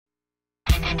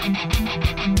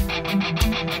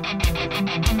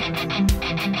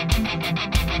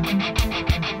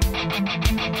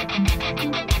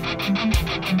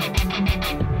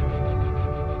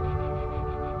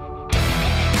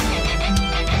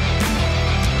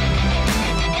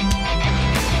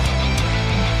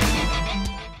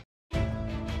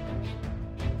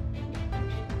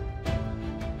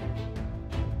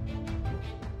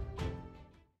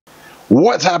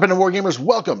What's happening, Wargamers?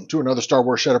 Welcome to another Star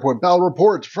Wars Shatterpoint Battle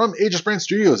Report from Aegis Brand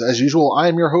Studios. As usual, I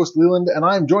am your host, Leland, and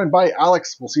I'm joined by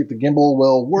Alex. We'll see if the gimbal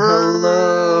will work.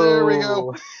 Hello. There we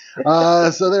go.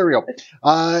 So there we go.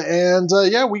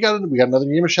 Yeah, we got another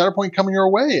game of Shatterpoint coming your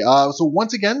way. So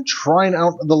once again, trying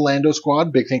out the Lando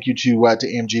Squad. Big thank you to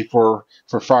AMG for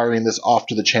firing this off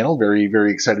to the channel. Very,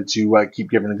 very excited to keep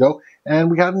giving it a go.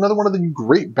 And we got another one of the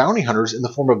great bounty hunters in the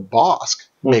form of Bosk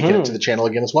making it to the channel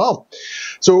again as well.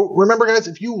 So remember, guys,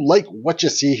 if you like what you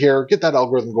see here, get that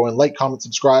algorithm going, like, comment,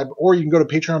 subscribe, or you can go to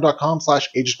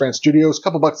patreon.com/AegisBrandStudios. A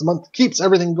couple bucks a month keeps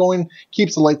everything going,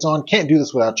 keeps the lights on. Can't do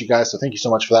this without you guys, so thank you so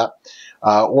much for that.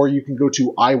 Or you can go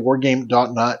to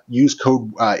iwargame.net, use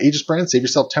code AegisBrand, save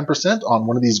yourself 10% on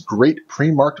one of these great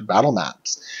pre-marked battle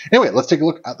maps. Anyway, let's take a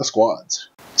look at the squads.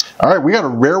 All right, we got a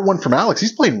rare one from Alex.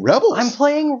 He's playing Rebels. I'm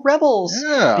playing Rebels.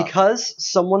 Yeah. Because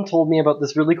someone told me about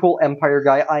this really cool Empire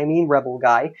guy, Rebel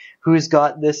guy, who's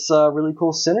got this really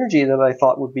cool synergy that I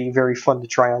thought would be very fun to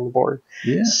try on the board.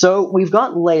 Yeah. So we've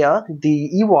got Leia,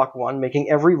 the Ewok one, making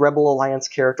every Rebel Alliance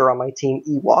character on my team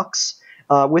Ewoks.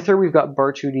 With her, we've got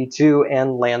R2-D2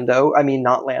 and Lando. I mean,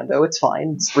 not Lando. It's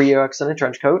fine. It's 3 Ewoks and a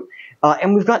trench coat.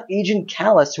 And we've got Agent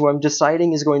Callus, who I'm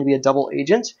deciding is going to be a double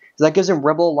agent. So that gives him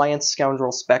Rebel Alliance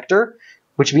Scoundrel Spectre,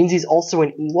 which means he's also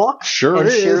an Ewok. Sure and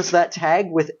is. Shares that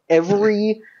tag with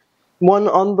every one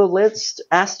on the list.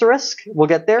 Asterisk. We'll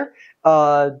get there.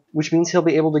 Which means he'll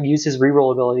be able to use his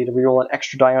reroll ability to reroll an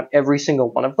extra die on every single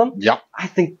one of them. Yep. I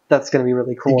think that's going to be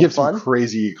really cool He gives and fun. some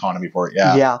crazy economy for it,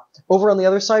 yeah. Yeah. Over on the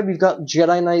other side, we've got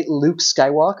Jedi Knight Luke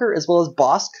Skywalker, as well as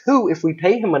Bosk, who, if we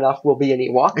pay him enough, will be an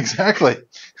Ewok. Exactly.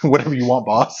 Whatever you want,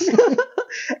 boss.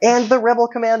 And the Rebel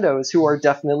Commandos, who are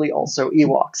definitely also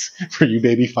Ewoks. For you,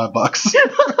 baby, $5.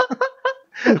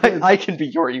 I can be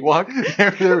your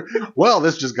Ewok. Well,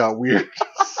 this just got weird.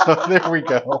 So there we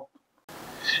go.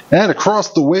 And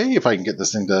across the way, if I can get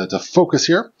this thing to focus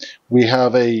here, we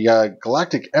have a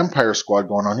Galactic Empire squad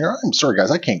going on here. I'm sorry, guys,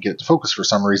 I can't get it to focus for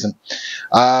some reason.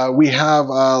 We have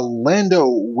Lando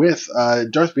with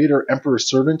Darth Vader, Emperor's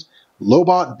Servant,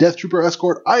 Lobot, Death Trooper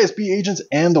Escort, ISB agents,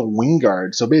 and the Wing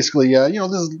Guard. So basically, you know,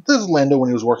 this is Lando when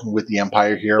he was working with the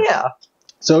Empire here. Yeah.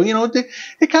 So, you know,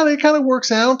 it kind of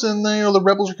works out, and you know, the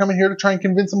rebels are coming here to try and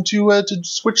convince them to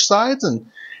switch sides and,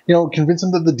 you know, convince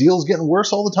them that the deal's getting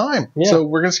worse all the time. Yeah. So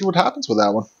we're going to see what happens with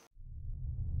that one.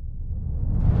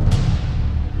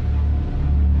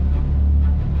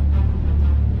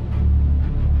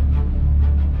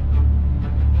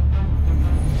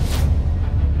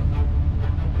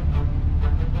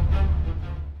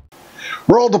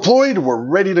 We're all deployed. We're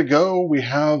ready to go. We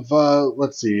have,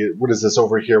 let's see, what is this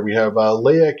over here? We have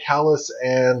Leia, Callus,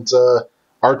 and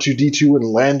R2-D2 and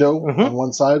Lando on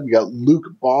one side. We got Luke,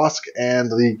 Bosk, and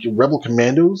the Rebel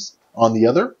Commandos on the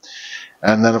other.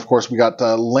 And then, of course, we got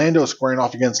Lando squaring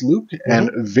off against Luke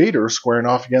and Vader squaring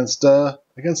off against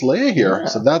Leia here. Yeah.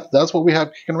 So that's what we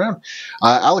have kicking around.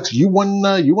 Alex, you won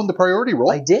the priority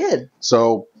roll. I did.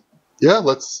 So yeah,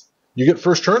 you get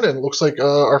first turn, and it looks like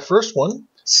our first one.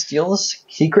 Steal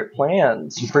secret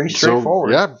plans. Pretty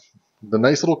straightforward. So, yeah, the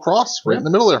nice little cross right in the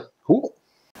middle there. Cool.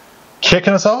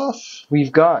 Kicking us off,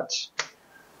 we've got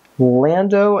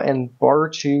Lando and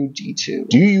R2-D2.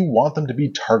 Do you want them to be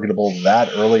targetable that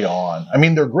early on? I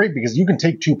mean, they're great because you can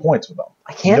take 2 points with them.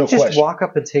 I can't walk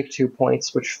up and take 2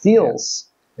 points, which feels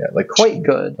like quite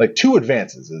good. Like 2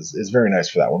 advances is very nice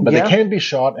for that one. But they can be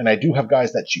shot, and I do have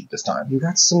guys that shoot this time. You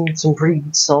got some pretty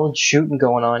solid shooting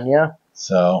going on, yeah.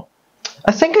 So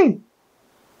I think you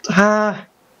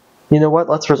know what?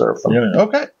 Let's reserve them. Yeah,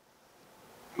 okay.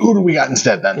 Who do we got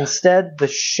instead, then? Instead, the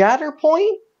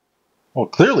Shatterpoint? Well,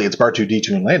 clearly it's R2-D2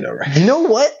 and Lando, right? You know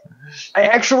what? I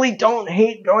actually don't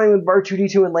hate going with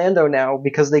R2-D2 and Lando now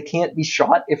because they can't be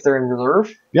shot if they're in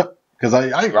reserve. Yep, because I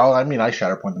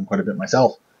Shatterpoint them quite a bit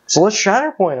myself. So let's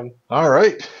Shatterpoint them. All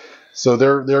right. So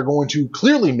they're going to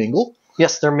clearly mingle.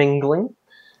 Yes, they're mingling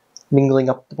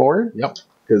up the board. Yep.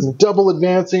 Because double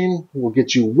advancing will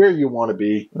get you where you want to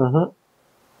be.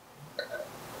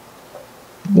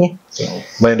 Yeah. So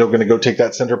Lando going to go take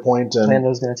that center point. And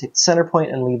Lando's going to take the center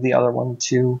point and leave the other one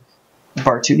to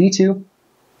R2-D2,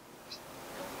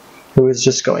 who is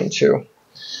just going to...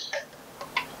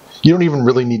 You don't even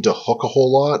really need to hook a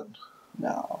whole lot.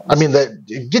 No. I mean,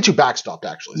 it gets you backstopped,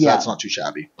 actually, so that's not too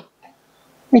shabby.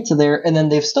 Right to there, and then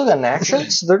they've still got an action,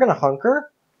 so they're going to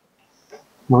hunker.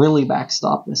 Really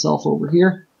backstop myself over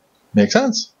here. Makes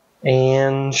sense.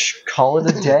 And call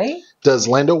it a day. Does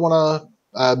Lando want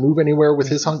to move anywhere with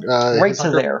his hunker? Right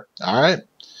to there. All right.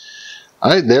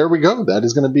 All right, there we go. That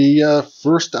is going to be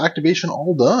first activation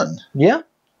all done. Yeah.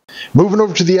 Moving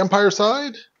over to the Empire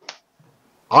side,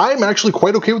 I'm actually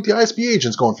quite okay with the ISB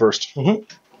agents going first. Mm-hmm.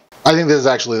 I think this is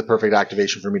actually the perfect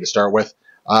activation for me to start with.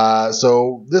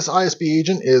 So this ISB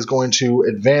agent is going to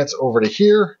advance over to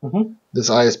here. Mm-hmm. This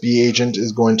ISB agent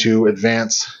is going to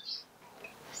advance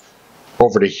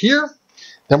over to here.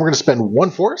 Then we're going to spend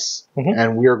one force,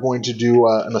 and we are going to do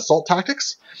an assault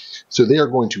tactics. So they are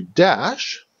going to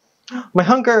dash. My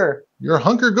hunker! Your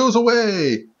hunker goes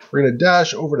away. We're going to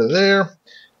dash over to there.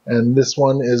 And this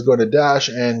one is going to dash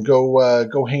and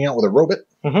go hang out with a robot.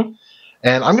 Mm-hmm.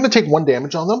 And I'm going to take 1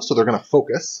 damage on them, so they're going to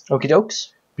focus. Okie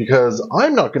dokes. Because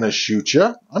I'm not going to shoot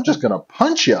you. I'm just going to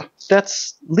punch you.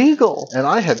 That's legal. And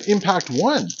I have impact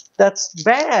 1. That's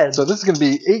bad. So this is going to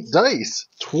be 8 dice.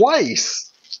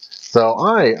 Twice. So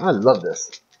I love this.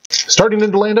 Starting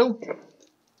into Lando.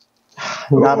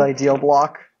 Not ideal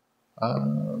block.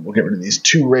 We'll get rid of these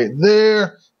 2 right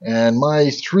there. And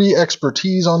my 3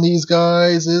 expertise on these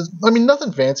guys is, I mean,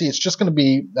 nothing fancy. It's just going to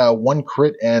be 1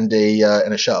 crit and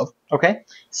a shove. Okay.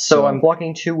 So I'm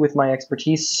blocking 2 with my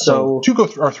expertise. So 2 go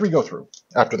through, or 3 go through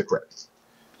after the crit.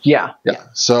 Yeah.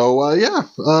 So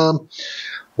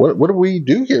what do we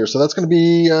do here? So that's going to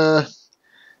be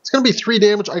it's going to be 3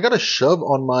 damage. I got a shove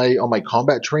on my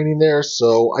combat training there.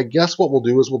 So I guess what we'll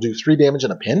do is we'll do 3 damage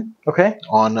and a pin. Okay.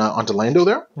 Onto Lando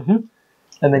there. Mm-hmm.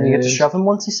 And then you get to shove him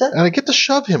once, he said? And I get to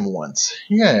shove him once.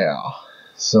 Yeah.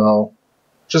 So,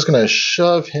 just going to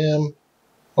shove him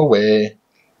away,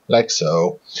 like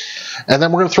so. And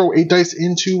then we're going to throw 8 dice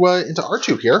into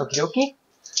R2 here. Okie dokie.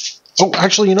 Oh,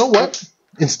 actually, you know what?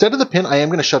 Instead of the pin, I am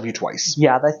going to shove you twice.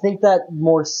 Yeah, I think that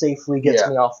more safely gets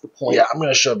me off the point. Yeah, I'm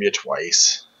going to shove you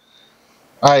twice.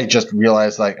 I just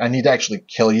realized, I need to actually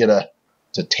kill you to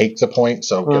take the point,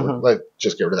 so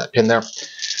just get rid of that pin there.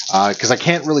 Because I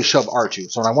can't really shove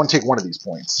R2, so I want to take one of these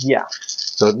points. Yeah.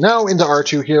 So now into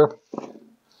R2 here.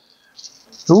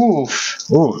 Ooh,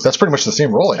 that's pretty much the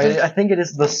same roll, I think. I think it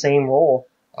is the same roll.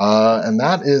 And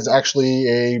that is actually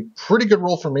a pretty good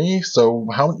roll for me. So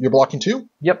you're blocking 2?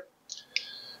 Yep.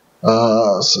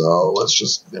 So let's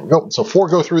just, there we go. So 4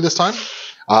 go through this time.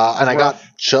 And I got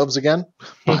shoves again.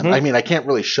 I mean, I can't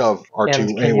really shove R2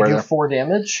 and anywhere you do there. 4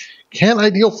 damage? Can I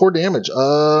deal 4 damage?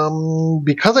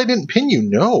 Because I didn't pin you,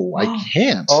 no, I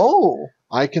can't. Oh.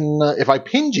 I can, if I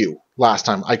pinned you last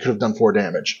time, I could have done 4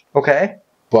 damage. Okay.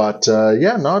 But,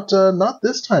 not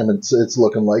this time, it's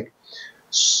looking like.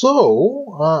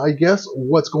 So, I guess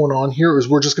what's going on here is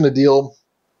we're just going to deal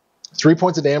 3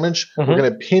 points of damage. We're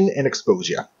going to pin and expose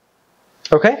you.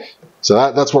 Okay. So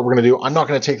that's what we're going to do. I'm not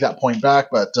going to take that point back,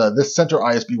 but this center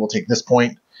ISB will take this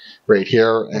point right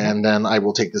here, and then I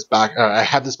will take this back. I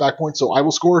have this back point, so I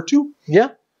will score 2. Yeah.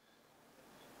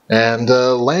 And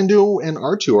Lando and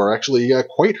R2 are actually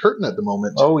quite hurting at the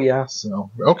moment. Oh, yeah. So,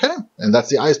 okay. And that's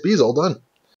the ISBs all done.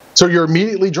 So you're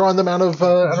immediately drawing them out of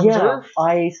reserve?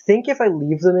 I think if I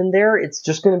leave them in there, it's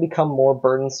just going to become more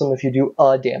burdensome if you do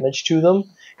damage to them.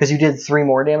 Because you did 3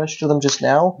 more damage to them just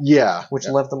now. Yeah. Which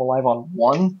left them alive on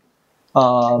 1.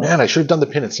 Man, I should have done the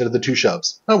pin instead of the 2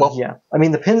 shoves. Oh, well. Yeah. I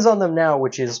mean, the pin's on them now,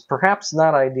 which is perhaps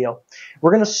not ideal.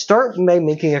 We're going to start by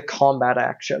making a combat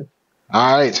action.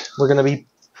 All right. We're going to be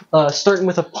starting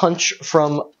with a punch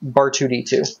from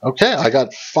Bar2D2. Okay, I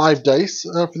got 5 dice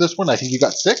for this one. I think you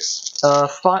got 6?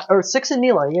 5 or 6 in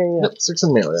melee. Yeah. Yep, 6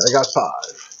 in melee. I got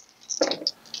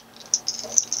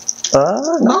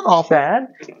 5. Not all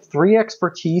bad. 3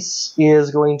 expertise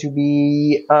is going to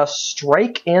be a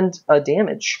strike and a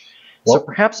damage. Well, so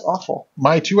perhaps awful.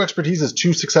 My 2 expertise is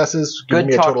 2 successes, giving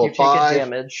me a total of 5. Take a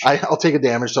damage. I'll take a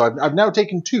damage, so I've now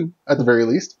taken 2 at the very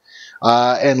least.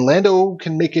 And Lando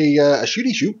can make a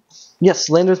shooty shoot. Yes,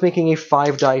 Lando's making a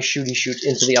 5-die shooty shoot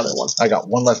into the other one. I got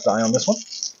 1 less die on this one.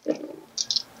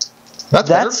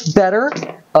 That's better.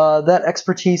 That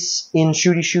expertise in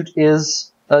shooty shoot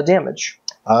is damage.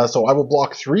 So I will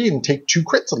block 3 and take 2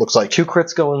 crits, it looks like. 2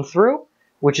 crits going through,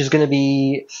 which is going to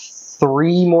be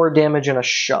 3 more damage and a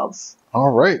shove.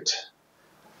 All right.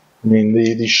 I mean,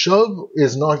 the shove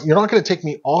is not... You're not going to take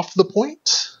me off the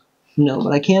point? No,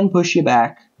 but I can push you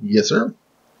back. Yes, sir.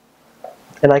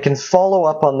 And I can follow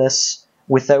up on this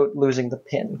without losing the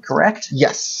pin, correct?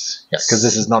 Yes. Yes, because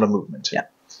this is not a movement. Yeah.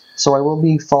 So I will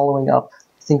be following up.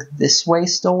 I think this way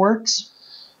still works.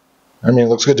 I mean, it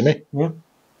looks good to me. Yeah.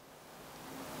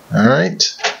 All right.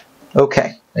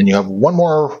 Okay. And you have one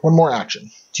more action.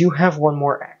 Do you have one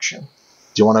more action?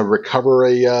 Do you want to recover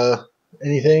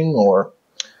anything, or?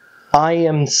 I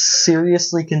am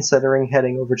seriously considering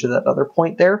heading over to that other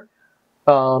point there.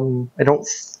 I don't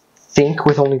think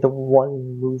with only the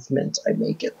one movement I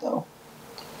make it, though.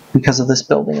 Because of this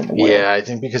building in the way. Yeah, I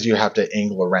think because you have to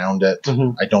angle around it.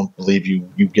 Mm-hmm. I don't believe you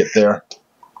get there.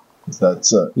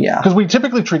 That's yeah. Because we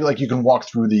typically treat it like you can walk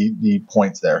through the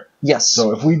points there. Yes.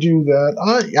 So if we do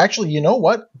that, actually, you know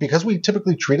what? Because we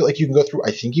typically treat it like you can go through,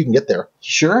 I think you can get there.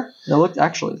 Sure. It looks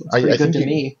pretty good to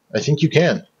me. I think you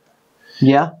can.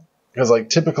 Yeah. Because like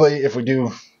typically, if we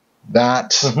do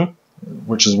that,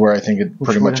 which is where I think it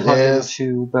pretty much is,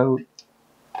 to about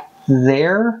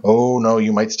there. Oh no,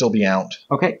 you might still be out.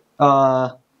 Okay.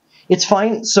 It's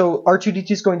fine. So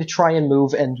R2-D2 is going to try and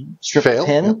move and strip the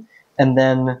pin, yep. And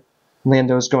then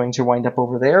Lando's going to wind up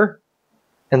over there,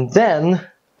 and then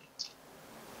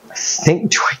I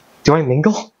think do I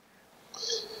mingle?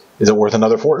 Is it worth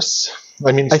another force?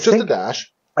 I mean, it's just a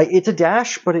dash. It's a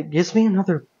dash, but it gives me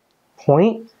another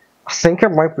point. I think it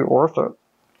might be worth it.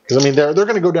 Because I mean, they're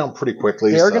going to go down pretty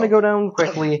quickly. They're going to go down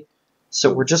quickly.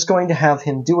 So we're just going to have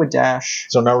him do a dash.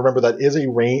 So now remember that is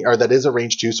a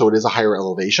range 2, so it is a higher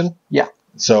elevation. Yeah.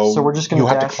 So we're just going to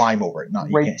have to climb over it,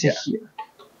 right to here.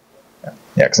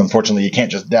 Yeah, because unfortunately you can't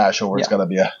just dash over. It's got to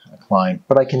be a climb.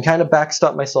 But I can kind of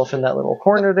backstop myself in that little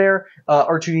corner there.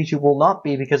 R2-D2 will not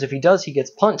be, because if he does, he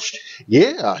gets punched.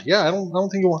 Yeah. I don't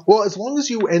think you want. Well, as long as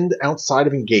you end outside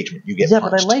of engagement, you get punched. Yeah,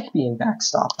 but I like being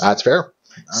backstopped. That's fair.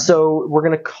 So we're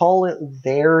going to call it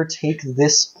there, take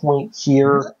this point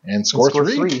here, and score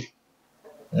 3.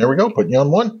 There we go, putting you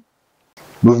on 1.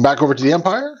 Moving back over to the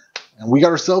Empire, and we got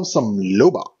ourselves some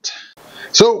Lobot.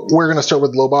 So we're going to start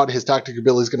with Lobot. His tactic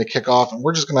ability is going to kick off, and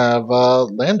we're just going to have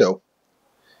Lando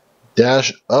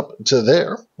dash up to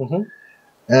there.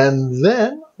 And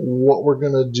then what we're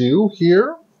going to do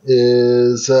here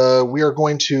is we are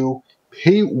going to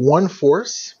pay 1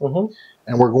 force.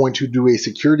 And we're going to do a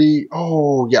security.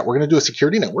 Oh, yeah, we're going to do a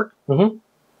security network.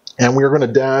 And we are going to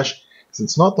dash, because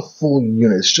it's not the full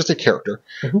unit, it's just a character.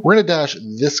 We're going to dash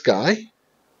this guy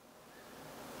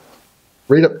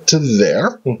right up to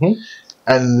there.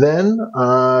 And then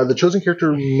the chosen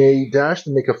character may dash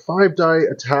to make a 5-die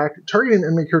attack, targeting an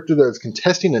enemy character that is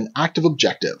contesting an active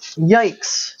objective.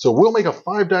 Yikes. So we'll make a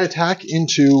 5-die attack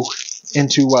into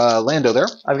Lando there.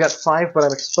 I've got 5, but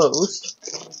I'm exposed.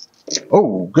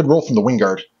 Oh, good roll from the wing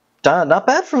guard. Not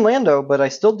bad from Lando, but I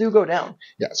still do go down.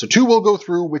 Yeah, so 2 will go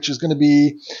through, which is going to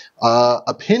be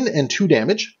a pin and 2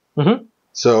 damage.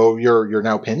 So you're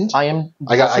now pinned. I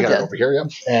got it over here, yeah.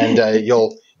 And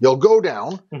you'll go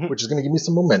down, which is going to give me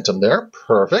some momentum there.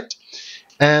 Perfect.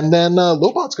 And then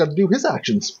Lobot's got to do his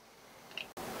actions.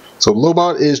 So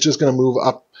Lobot is just going to move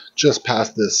up just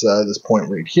past this point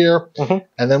right here,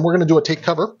 and then we're going to do a take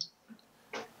cover.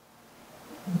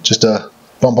 Just to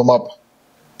bump him up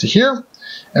to here,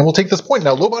 and we'll take this point.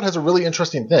 Now, Lobot has a really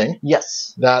interesting thing.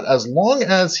 Yes. That as long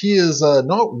as he is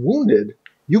not wounded,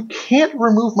 you can't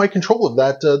remove my control of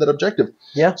that objective.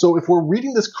 Yeah. So if we're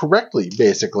reading this correctly,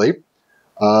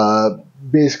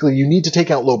 basically you need to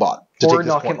take out Lobot. Or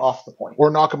knock him off the point.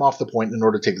 Or knock him off the point in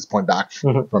order to take this point back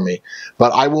from me.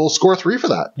 But I will score 3 for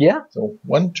that. Yeah. So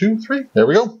 1, 2, 3. There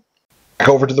we go. Back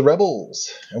over to the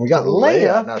Rebels. And we got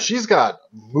Leia. Now, she's got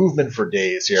movement for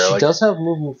days here. She does have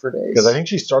movement for days. Because I think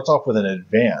she starts off with an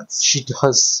advance. She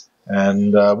does.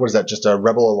 And what is that? Just a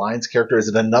Rebel Alliance character? Is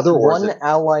it another one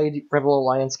allied Rebel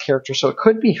Alliance character? So it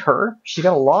could be her. She's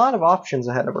got a lot of options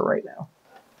ahead of her right now.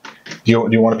 Do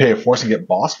you want to pay a force and get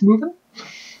Bosk moving?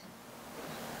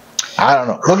 I don't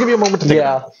know. We'll give you a moment to think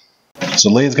about it. So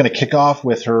Leia's going to kick off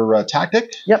with her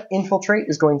tactic. Yep. Infiltrate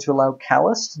is going to allow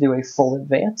Callus to do a full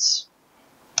advance.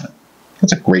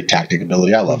 That's a great tactic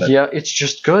ability. I love it. Yeah, it's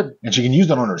just good. And she can use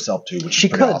that on herself, too, which is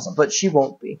pretty awesome. But she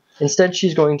won't be. Instead,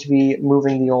 she's going to be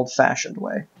moving the old-fashioned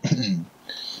way.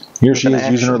 Here she is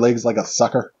using her legs like a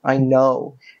sucker. I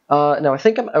know. Now, I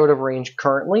think I'm out of range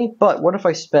currently, but what if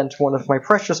I spent one of my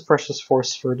precious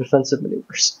force for defensive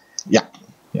maneuvers? Yeah.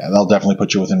 Yeah, that'll definitely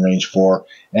put you within range 4.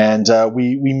 And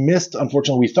we missed,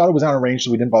 unfortunately, we thought it was out of range,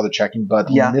 so we didn't bother checking, but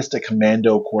we missed a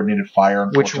commando coordinated fire,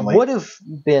 unfortunately. Which would have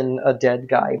been a dead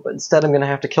guy, but instead I'm going to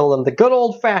have to kill them the good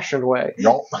old-fashioned way.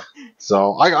 Nope.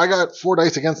 So I got 4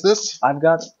 dice against this. I've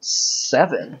got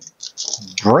 7.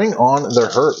 Bring on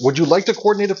the hurt. Would you like to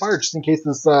coordinated fire, just in case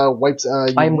this wipes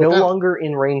you? I'm no longer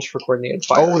in range for coordinated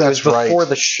fire. Oh, that's right. Before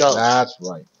the shove. That's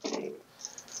right.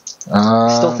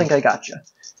 Still think I got you.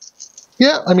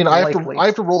 Yeah, I mean, I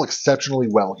have to roll exceptionally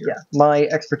well here. Yeah, my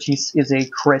expertise is a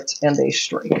crit and a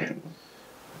strike.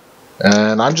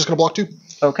 And I'm just going to block 2.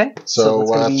 Okay. So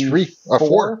 3,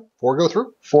 4. 4 go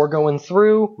through. 4 going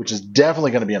through. Which is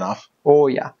definitely going to be enough. Oh,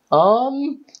 yeah.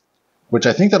 Which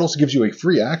I think that also gives you a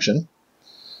free action.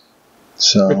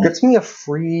 So it gets me a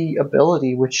free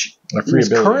ability, which is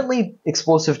currently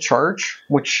Explosive Charge,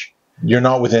 which... You're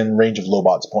not within range of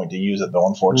Lobot's point to use it, though,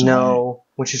 unfortunately. No,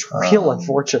 which is real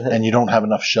unfortunate. And you don't have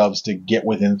enough shoves to get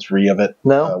within 3 of it,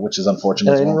 which is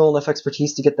unfortunate. And I didn't roll enough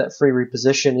expertise to get that free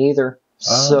reposition either.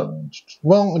 So,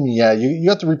 well, I mean, yeah, you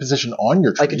got the reposition on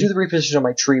your tree. I could do the reposition on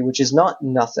my tree, which is not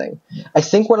nothing. Yeah. I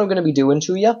think what I'm going to be doing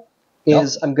to you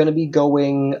is I'm going to be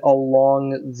going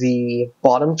along the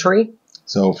bottom tree.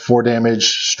 So 4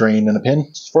 damage, strain, and a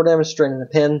pin. 4 damage, strain, and a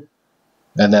pin.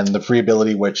 And then the free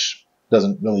ability, which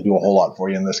doesn't really do a whole lot for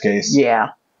you in this case. Yeah.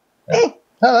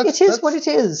 It is what it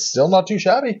is. Still not too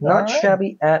shabby. Not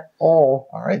shabby at all.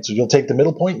 All right, so you'll take the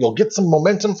middle point. You'll get some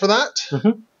momentum for that.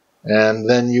 Mm-hmm. And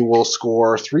then you will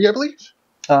score 3, I believe?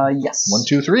 Yes. 1,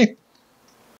 2, 3.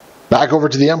 Back over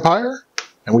to the Empire.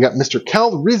 And we got Mr.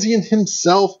 Calrissian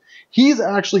himself. He's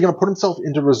actually going to put himself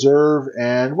into reserve.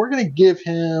 And we're going to give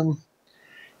him...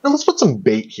 let's put some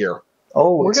bait here.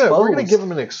 Oh, we're going to give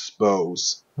him an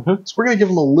expose. Mm-hmm. So we're going to give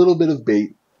him a little bit of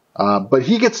bait. But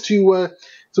he gets to...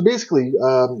 so basically,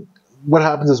 what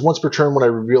happens is once per turn when I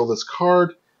reveal this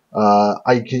card...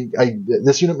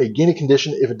 this unit may gain a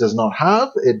condition if it does not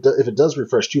have. If it does,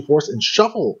 refresh 2 force and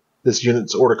shuffle this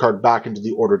unit's order card back into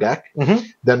the order deck. Mm-hmm.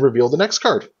 Then reveal the next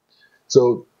card.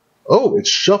 So, it's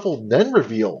shuffle then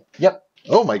reveal. Yep.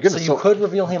 Oh my goodness! So you could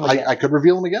reveal him again. I could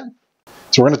reveal him again.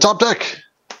 So we're going to top deck.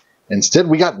 Instead,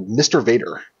 we got Mr.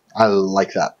 Vader. I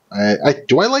like that.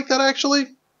 Do I like that actually?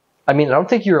 I mean, I don't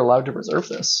think you're allowed to reserve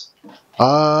this.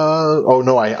 Oh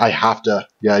no, I have to.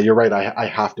 Yeah, you're right. I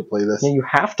have to play this. Yeah, you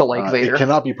have to like Vader. It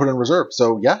cannot be put in reserve.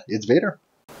 So yeah, it's Vader.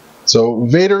 So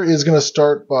Vader is going to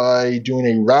start by doing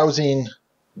a rousing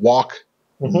walk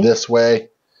this way.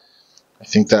 I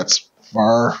think that's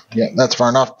far. Yeah, that's far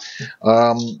enough.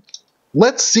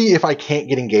 Let's see if I can't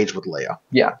get engaged with Leia.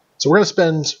 Yeah. So we're going to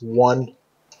spend 1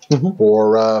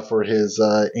 for his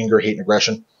anger, hate, and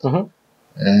aggression. Mm-hmm.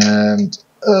 And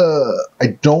I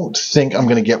don't think I'm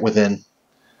going to get within.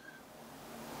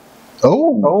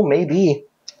 Oh, maybe.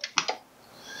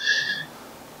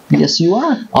 Yes, you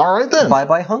are. All right then.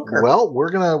 Bye hunker. Well, we're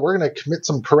gonna commit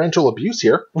some parental abuse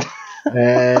here,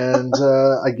 and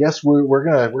I guess we're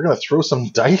gonna throw some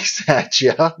dice at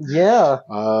you. Yeah.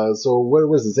 So what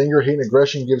was this? Anger, hate, and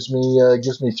aggression gives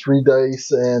me 3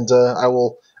 dice, and I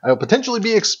will potentially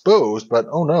be exposed, but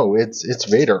oh no, it's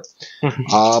Vader.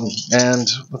 And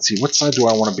let's see, what side do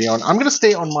I want to be on? I'm gonna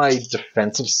stay on my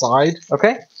defensive side.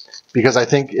 Okay. Because I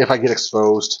think if I get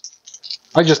exposed.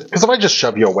 Because if I just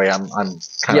shove you away, I'm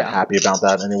kind of happy about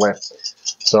that anyway.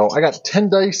 So I got 10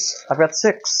 dice. I've got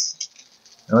 6.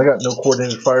 And I got no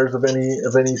coordinated fires of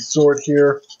any sort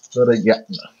here. But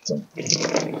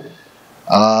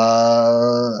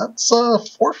that's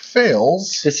 4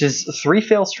 fails. This is 3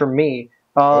 fails for me.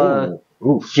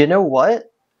 Oof. You know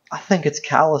what? I think it's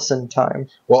Callison time.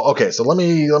 Well, okay. So let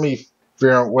me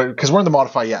figure out what, because we're in the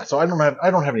modify. Yeah. So I don't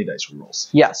have any dice rerolls.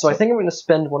 Yeah. So I think I'm going to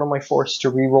spend one of my force to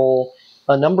reroll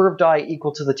a number of die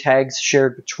equal to the tags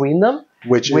shared between them,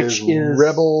 which is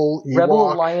Rebel, Ewok.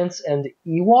 Rebel Alliance, and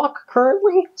Ewok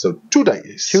currently. So 2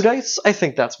 dice. 2 dice. I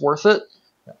think that's worth it.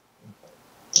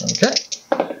 Okay.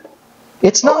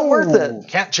 It's not worth it.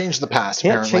 Can't change the past.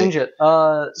 Can't change it.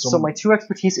 So my 2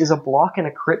 expertise is a block, and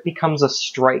a crit becomes a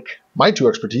strike. My 2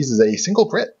 expertise is a single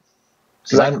crit.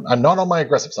 Because I'm not on my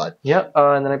aggressive side. Yep.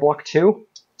 And then I block 2.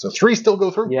 So 3 still go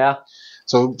through. Yeah.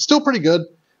 So still pretty good.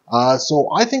 So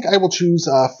I think I will choose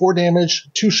 4 damage,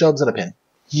 2 shoves, and a pin.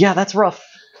 Yeah, that's rough.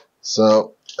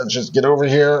 So let's just get over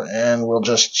here, and we'll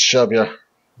just shove you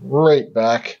right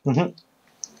back.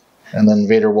 Mm-hmm. And then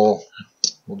Vader will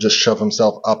just shove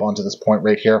himself up onto this point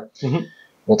right here. Mm-hmm.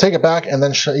 We'll take it back, and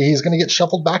then he's going to get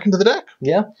shuffled back into the deck.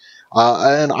 Yeah.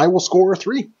 And I will score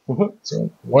 3. Mm-hmm.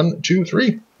 So 1, 2,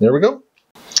 3. There we go.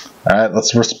 All right,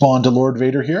 let's respond to Lord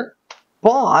Vader here.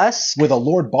 Bosk. With a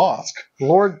Lord Bosk.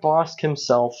 Lord Bosk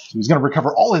himself. He's going to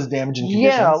recover all his damage and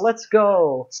conditions. Yeah, let's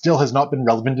go. Still has not been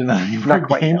relevant in any of our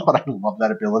games, but I love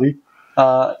that ability.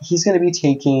 He's going to be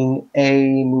taking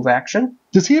a move action.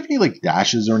 Does he have any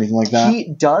dashes or anything like that?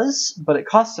 He does, but it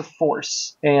costs a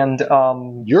force. And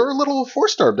you're a little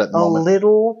force-starved at the moment.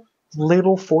 A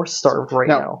little force-starved right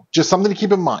now. Just something to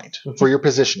keep in mind for your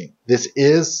positioning. This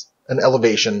is an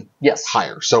elevation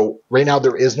higher. So right now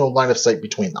there is no line of sight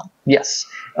between them. Yes.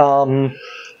 I'm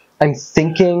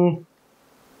thinking...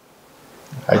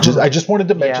 I just wanted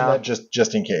to mention that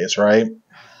just in case, right?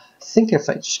 I think if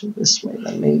I just go this way,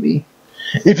 then maybe.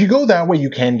 If you go that way, you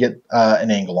can get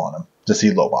an angle on him to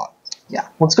see Lobot. Yeah,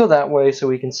 let's go that way so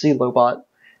we can see Lobot.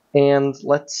 And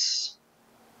let's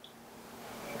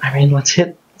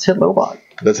hit Lobot.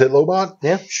 Let's hit Lobot.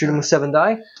 Yeah, shoot him with 7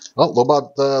 die. Well,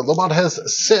 Lobot has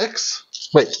 6.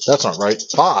 Wait, that's not right.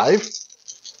 5.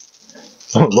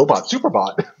 Oh, Lobot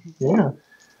Superbot. Yeah.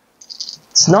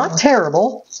 It's not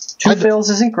terrible. 2 fails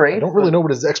isn't great. I don't really know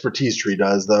what his expertise tree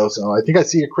does, though, so I think I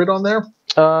see a crit on there.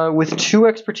 With 2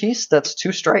 expertise, that's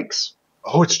 2 strikes.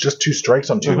 Oh, it's just 2 strikes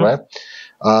on 2, right?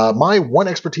 My 1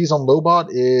 expertise on Lobot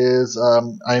is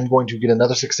I'm going to get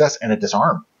another success and a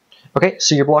disarm. Okay,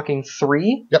 so you're blocking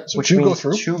 3. Yep, so which 2 means go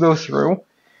through. 2 go through.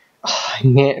 Oh,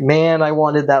 man, I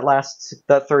wanted that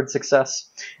 3rd success.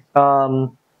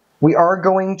 We are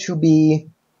going to be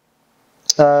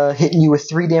hitting you with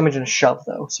 3 damage and a shove,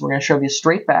 though. So we're going to shove you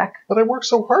straight back. But I worked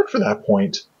so hard for that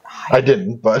point. I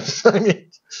didn't, but I mean...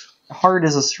 Hard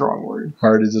is a strong word.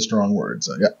 Hard is a strong word,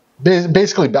 so yeah.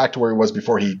 Basically back to where he was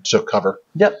before he took cover.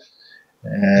 Yep.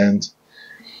 And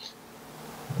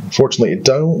unfortunately, I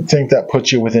don't think that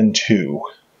puts you within 2.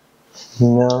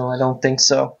 No, I don't think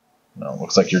so. No,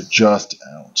 looks like you're just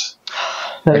out.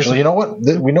 Actually, you know what?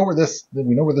 We know where this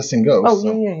thing goes. Oh,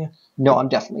 so. yeah. No, I'm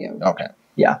definitely out. Okay.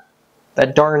 Yeah.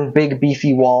 That darn big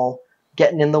beefy wall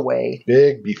getting in the way.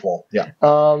 Big beef wall. Yeah.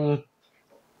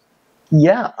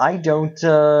 Yeah, I don't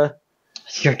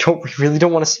really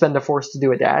don't want to spend a force to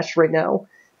do a dash right now.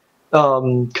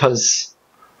 Because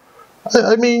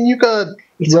I mean, you got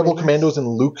Rebel Commandos and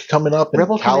Luke coming up, and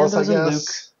Rebel Callus, I Commandos guess. and Luke.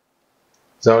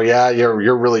 So yeah,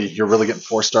 you're really getting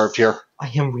force starved here.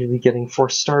 I am really getting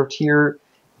force starved here.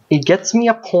 It gets me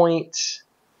a point.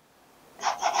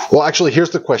 Well, actually, here's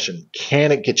the question: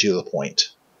 can it get you to the point?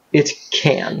 It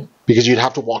can, because you'd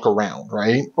have to walk around,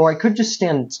 right? Or I could just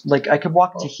stand. Like I could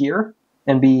walk to here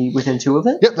and be within 2 of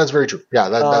it. Yep, that's very true. Yeah,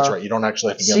 that's right. You don't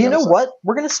actually have to. So you know what?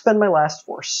 We're gonna spend my last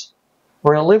force.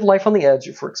 We're gonna live life on the edge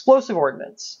for explosive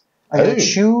ordnance. I'm going to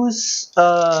choose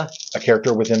a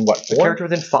character within what? 4? A character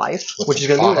within 5, which is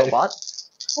going to be a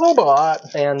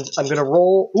Lobot. And I'm going to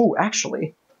roll... Ooh,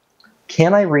 actually,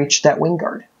 can I reach that wing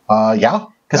guard? Yeah.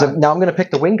 Because now I'm going to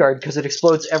pick the wing guard because it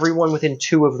explodes everyone within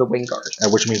 2 of the wing guard.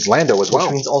 Which means Lando as well.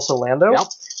 Which means also Lando. Yep.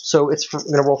 So I'm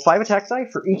going to roll 5 attack die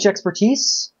for each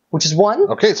expertise, which is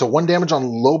 1. Okay, so 1 damage on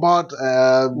Lobot,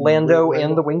 Lando,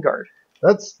 and the wing guard.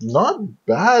 That's not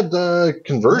bad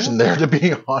conversion there, to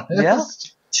be honest. Yeah.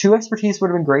 2 expertise would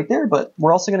have been great there, but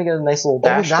we're also going to get a nice little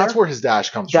dash. That's where his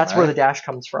dash comes from. That's where the dash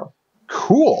comes from.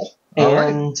 Cool.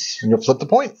 And you'll flip the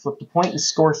point. Flip the point and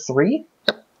score 3.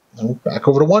 Yep. And back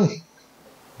over to 1.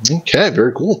 Okay,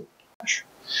 very cool.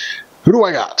 Who do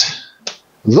I got?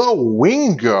 The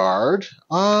Wing Guard.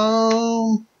 You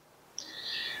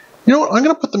know what? I'm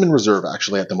going to put them in reserve,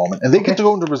 actually, at the moment. And they get to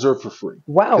go into reserve for free.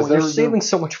 Wow, they're saving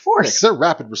so much force. Because they're a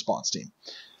rapid response team.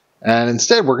 And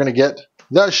instead, we're going to get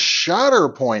the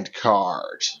Shatterpoint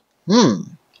card. We're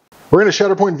going to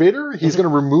Shatterpoint Vader. He's going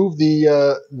to remove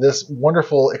the this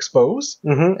wonderful expose.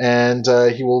 And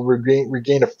he will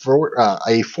regain a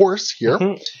force here.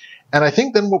 And I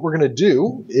think then what we're going to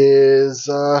do is...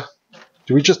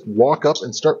 do we just walk up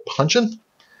and start punching?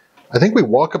 I think we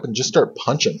walk up and just start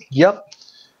punching. Yep.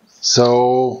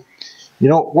 So, you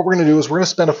know, what we're going to do is we're going to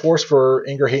spend a force for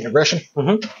anger, hate, and aggression.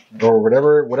 Or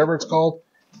whatever it's called.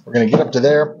 We're going to get up to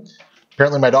there.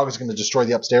 Apparently my dog is going to destroy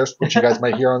the upstairs, which you guys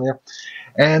might hear on there.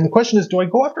 And the question is, do I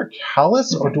go after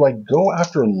Callus or do I go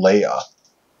after Leia?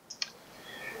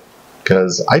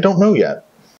 Because I don't know yet.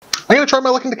 I'm going to try my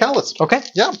luck into Callus. Okay.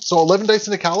 Yeah, so 11 dice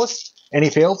into Callus. Any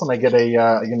fails, and I get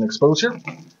an expose here.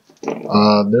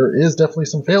 There is definitely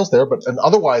some fails there, but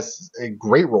otherwise a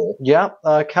great roll. Yeah,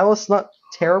 Callus not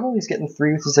terrible. He's getting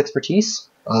 3 with his expertise.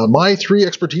 My 3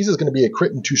 expertise is going to be a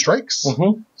crit and 2 strikes.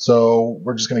 So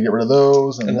we're just going to get rid of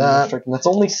those and that. And that's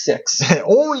only 6.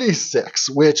 Only 6,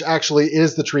 which actually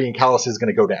is the tree, and Callus is going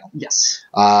to go down. Yes.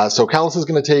 So Callus is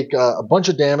going to take a bunch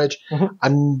of damage.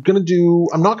 I'm not going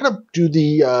to do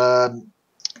the.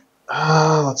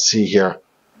 Let's see here.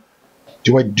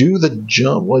 Do I do the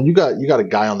jump? Well, you got a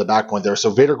guy on the back point there,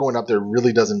 so Vader going up there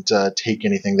really doesn't take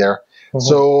anything there.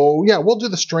 So yeah, we'll do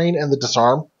the strain and the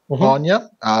disarm on you.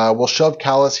 We'll shove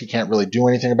Callus. He can't really do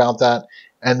anything about that.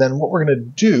 And then what we're going to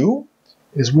do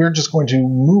is we're just going to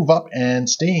move up and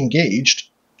stay engaged.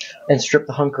 And strip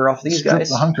the hunker off these guys. Strip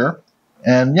the hunker.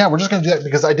 And yeah, we're just going to do that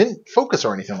because I didn't focus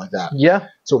or anything like that. Yeah.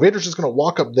 So Vader's just going to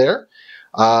walk up there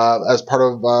as part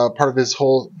of his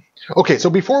whole... Okay, so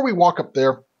before we walk up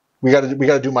there, I got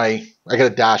to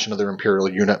dash another Imperial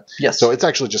unit. Yes. So it's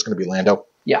actually just going to be Lando.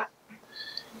 Yeah.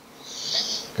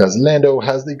 Because Lando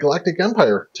has the Galactic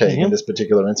Empire tag in this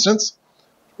particular instance.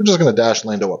 We're just going to dash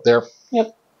Lando up there.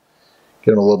 Yep.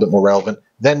 Get him a little bit more relevant.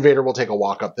 Then Vader will take a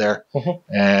walk up there.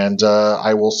 And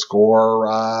I will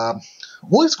score,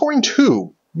 only scoring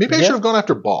 2. Maybe I should have gone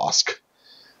after Bosk.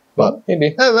 But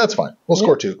maybe. That's fine. We'll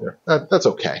score 2 there. That's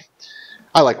okay.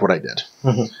 I like what I did.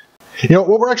 You know,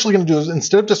 what we're actually going to do is,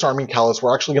 instead of disarming Callus,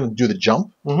 we're actually going to do the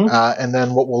jump. And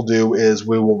then what we'll do is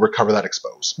we will recover that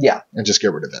expose. Yeah. And just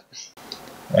get rid of it.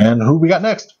 And who we got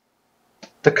next?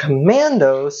 The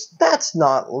Commandos? That's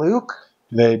not Luke.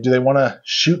 Do they want to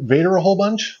shoot Vader a whole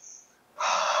bunch?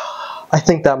 I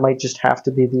think that might just have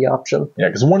to be the option. Yeah,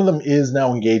 because one of them is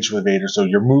now engaged with Vader, so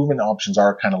your movement options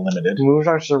are kind of limited. Movement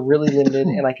options are really limited,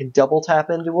 and I can double tap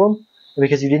into them. And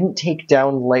because you didn't take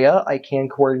down Leia, I can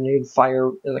coordinated fire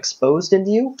an exposed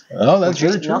into you. Oh, that's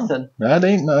very true. Nothing. That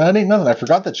ain't nothing. I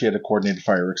forgot that she had a coordinated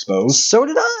fire exposed. So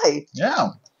did I. Yeah.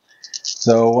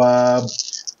 So,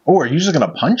 are you just going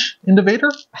to punch into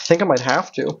Vader? I think I might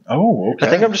have to. Oh, okay. I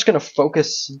think I'm just going to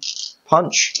focus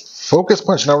punch. Focus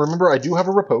punch. Now, remember, I do have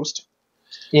a riposte.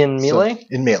 In melee? So,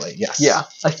 in melee, yes. Yeah.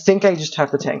 I think I just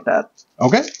have to tank that.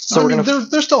 Okay. So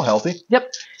they're still healthy.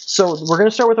 Yep. So we're going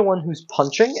to start with the one who's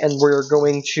punching, and we're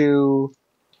going to...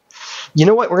 You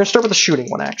know what? We're going to start with the shooting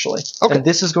one, actually. Okay. And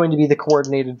this is going to be the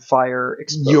coordinated fire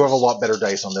exposed. You have a lot better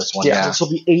dice on this one. Yeah, this will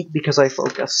be 8 because I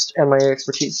focused, and my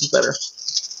expertise is better.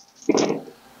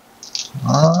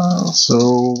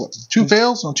 So 2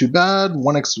 fails, not too bad.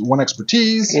 One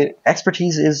expertise.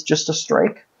 Expertise is just a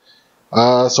strike.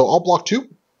 So I'll block 2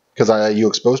 because you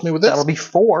exposed me with this. That'll be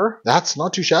 4. That's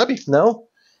not too shabby. No.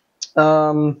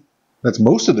 That's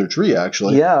most of their tree,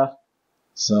 actually. Yeah.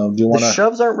 So do you want to... The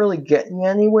shoves aren't really getting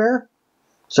anywhere.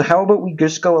 So how about we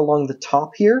just go along the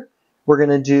top here? We're going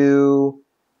to do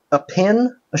a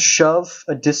pin, a shove,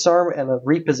 a disarm, and a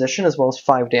reposition, as well as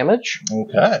 5 damage.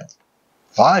 Okay.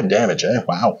 5 damage, eh?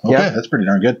 Wow. Okay, yeah. That's pretty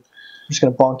darn good. I'm just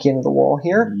going to bonk you into the wall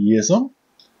here. Yes,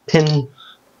 Pin...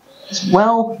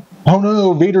 Well... Oh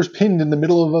no, Vader's pinned in the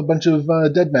middle of a bunch of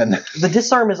dead men. The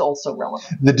disarm is also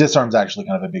relevant. The disarm's actually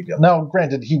kind of a big deal. Now,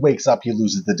 granted, he wakes up, he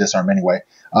loses the disarm anyway.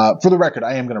 For the record,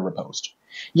 I am going to riposte.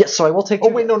 Yes, so I will take... Oh,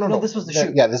 wait, no. This was the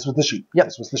shoot. Yeah, this was the shoot. Yep.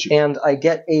 This was the shoot. And I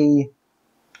get a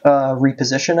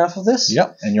reposition off of this.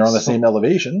 Yep, and you're on the same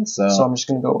elevation, so... So I'm just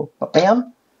going to go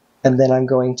bam, and then I'm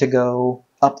going to go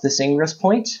up this ingress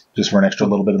point. Just for an extra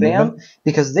little bit of bam, movement?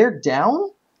 because they're down.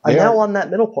 I'm now on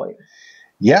that middle point.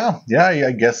 Yeah,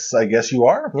 I guess you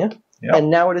are. Yeah. Yep. And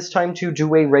now it is time to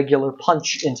do a regular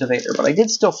punch into Vader. But I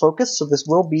did still focus, so this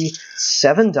will be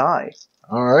 7 die.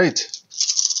 All right.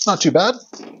 Not too bad.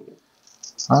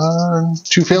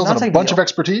 2 fails and a bunch of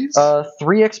expertise.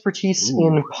 3 expertise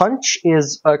in punch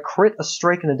is a crit, a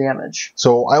strike, and a damage.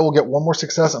 So I will get 1 more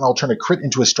success, and I'll turn a crit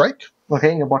into a strike.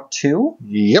 Okay, you'll block 2.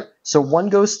 Yep. So 1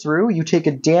 goes through. You take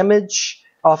a damage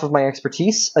off of my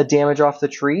expertise, a damage off the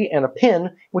tree, and a pin,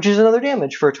 which is another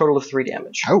damage for a total of 3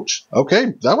 damage. Ouch.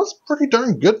 Okay, that was pretty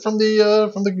darn good from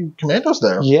the commandos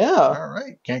there. Yeah. All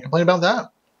right, can't complain about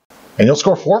that. And you'll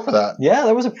score 4 for that. Yeah,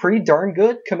 that was a pretty darn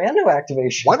good commando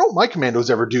activation. Why don't my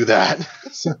commandos ever do that?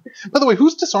 By the way,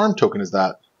 whose disarm token is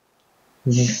that?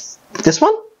 This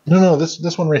one? No,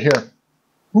 this one right here.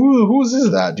 Whose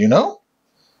is that? Do you know?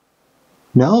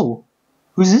 No.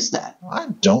 Whose is that? I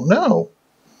don't know.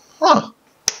 Huh.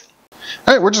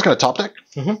 All right, we're just going to top deck.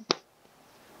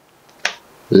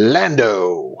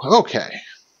 Lando. Okay.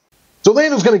 So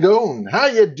Lando's going to go. How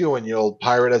you doing, you old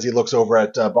pirate, as he looks over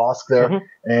at Bosk there.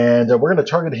 And we're going to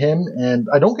target him. And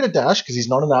I don't get a dash because he's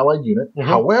not an allied unit.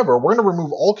 However, we're going to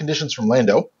remove all conditions from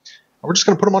Lando. And we're just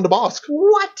going to put him onto Bosk.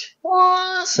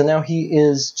 What? So now he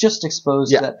is just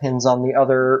exposed to that pins on the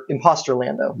other imposter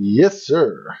Lando. Yes,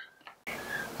 sir.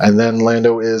 And then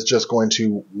Lando is just going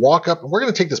to walk up. And we're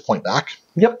going to take this point back.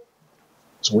 Yep.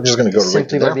 So we're just going to go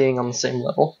simply right to by being on the same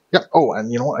level. Yep. Oh,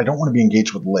 and you know what? I don't want to be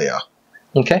engaged with Leia.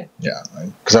 Okay. Yeah,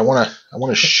 because I want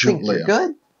to shoot Leia. You're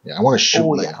good. Yeah, I want to shoot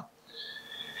Leia. Yeah.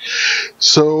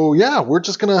 So yeah, we're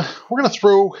gonna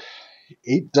throw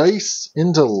 8 dice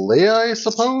into Leia, I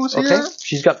suppose. Okay. Here.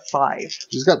 She's got 5.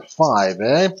 She's got 5,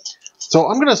 eh? So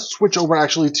I'm gonna switch over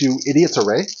actually to Idiot's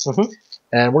Array,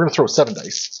 and we're gonna throw 7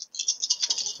 dice.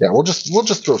 Yeah, we'll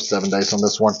just throw 7 dice on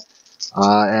this one.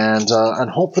 And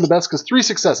hope for the best, because 3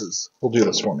 successes will do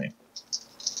this for me.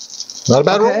 Not a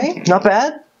bad roll. Not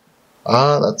bad.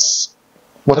 What's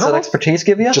that expertise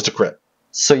give you? Just a crit.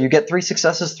 So you get 3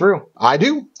 successes through. I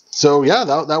do. So yeah,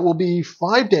 that will be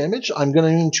 5 damage. I'm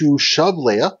going to shove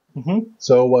Leia.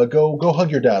 So go hug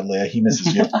your dad, Leia. He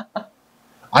misses you.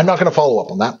 I'm not going to follow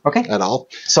up on that. At all.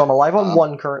 So I'm alive on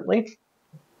 1 currently.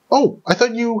 Oh, I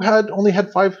thought you only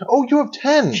had 5. Oh, you have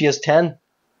 10. She has 10.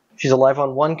 She's alive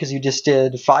on 1 because you just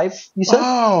did 5, you said?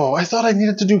 Oh, I thought I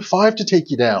needed to do 5 to take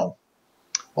you down.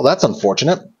 Well, that's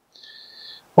unfortunate.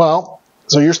 Well,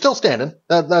 So you're still standing.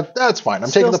 That's fine. I'm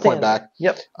Still taking the point standing. back.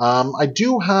 Yep. I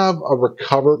do have a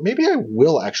recover. Maybe I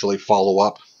will actually follow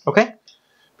up. Okay.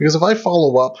 Because if I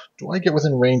follow up, do I get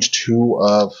within range 2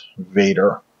 of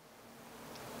Vader?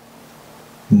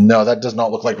 No, that does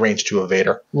not look like range 2 of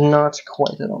Vader. Not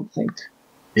quite, I don't think.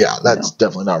 Yeah, that's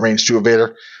definitely not range 2 of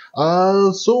Vader.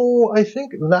 So I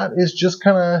think that is just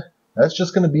kind of... That's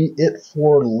just going to be it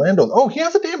for Lando. Oh, he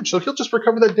has a damage, so he'll just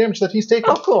recover that damage that he's taken.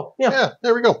 Oh, cool. Yeah,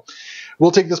 there we go.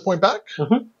 We'll take this point back.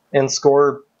 And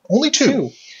score only 2.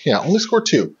 Yeah, only score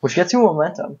 2. Which gets you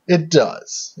momentum. It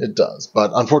does. It does.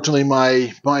 But unfortunately,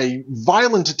 my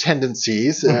violent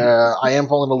tendencies, I am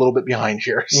falling a little bit behind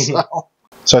here.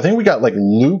 So I think we got like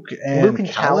Luke and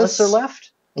Callus are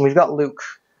left, and we've got Luke.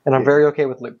 And I'm very okay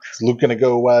with Luke. Is Luke going to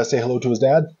go say hello to his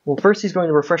dad? Well, first he's going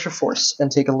to refresh a force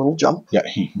and take a little jump. Yeah,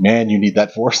 man, you need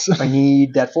that force. I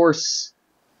need that force.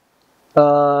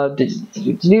 And,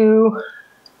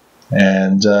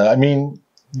 I mean,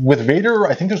 with Vader,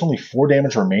 I think there's only 4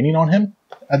 damage remaining on him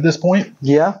at this point.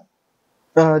 Yeah.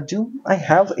 Do I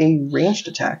have a ranged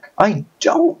attack? I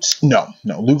don't. No.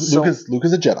 Luke is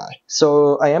a Jedi.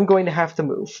 So I am going to have to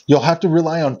move. You'll have to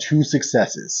rely on 2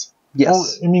 successes. Yes. Well,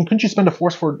 I mean, couldn't you spend a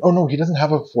force for... Oh, no, he doesn't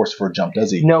have a force for a jump, does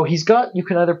he? No, he's got... You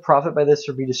can either profit by this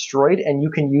or be destroyed, and you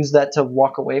can use that to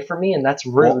walk away from me, and that's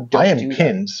rude. Well, I am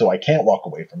pinned, so I can't walk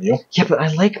away from you. Yeah, but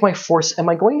I like my force. Am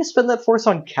I going to spend that force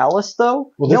on Callus,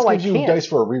 though? Well, this gives you dice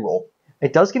for a reroll.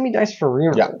 It does give me dice for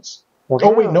rerolls. Yeah.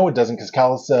 Oh, wait, no, it doesn't, because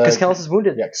Callus... Because Callus is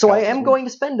wounded. Yeah, so I am going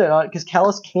to spend it on it, because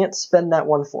Callus can't spend that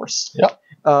 1 force. Yep.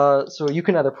 So you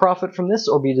can either profit from this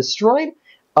or be destroyed.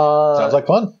 Sounds like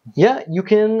fun. Yeah, you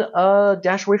can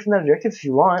dash away from that objective if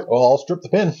you want. Well, I'll strip the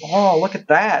pin. Oh, look at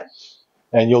that.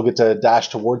 And you'll get to dash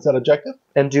towards that objective?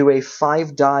 And do a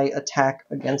 5-die attack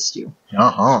against you.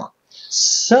 Uh-huh.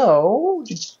 So,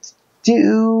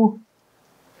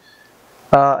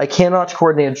 I cannot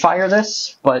coordinated fire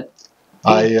this, but...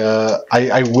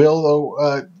 I will,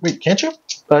 though... wait, can't you?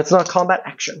 It's not combat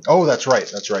action. Oh, that's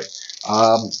right.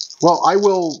 Well, I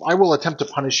will attempt to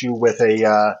punish you with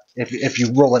a if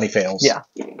you roll any fails. Yeah.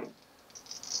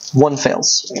 1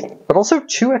 fails, but also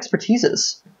 2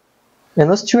 expertises, and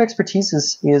those 2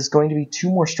 expertises is going to be 2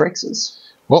 more strikes.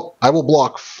 Well, I will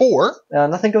block 4.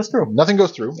 Nothing goes through. Nothing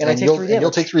goes through, and I take 3 damage. And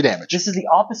you'll take 3 damage. This is the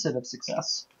opposite of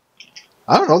success.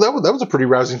 I don't know. That was a pretty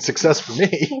rousing success for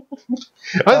me.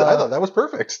 I thought that was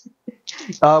perfect.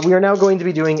 We are now going to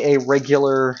be doing a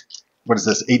regular. What is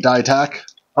this? 8-die attack.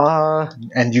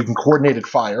 And you can coordinated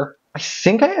fire. I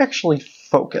think I actually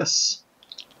focus.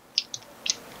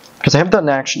 Because I haven't done an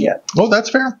action yet. Oh, that's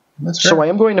fair. So I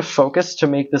am going to focus to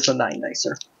make this a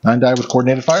 9-dicer. 9-die with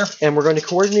coordinated fire? And we're going to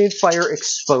coordinated fire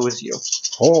expose you.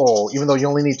 Oh, even though you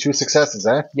only need 2 successes,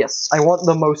 eh? Yes, I want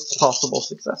the most possible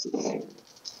successes.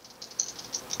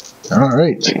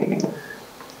 Alright.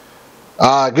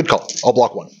 Good call. I'll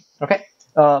block 1. Okay.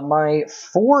 My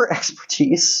 4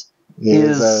 expertise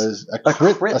is a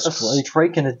crit, a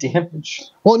strike, and a damage.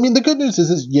 Well, I mean, the good news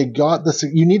is you got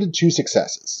you needed 2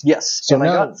 successes. Yes, so and I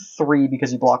got 3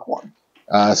 because you block 1.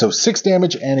 So 6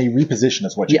 damage and a reposition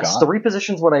is what you got. Yes, the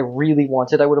reposition is what I really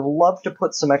wanted. I would have loved to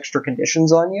put some extra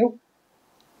conditions on you,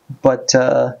 but...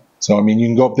 So, I mean, you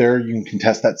can go up there, you can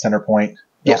contest that center point.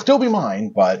 It'll still be mine,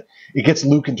 but it gets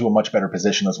Luke into a much better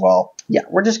position as well. Yeah,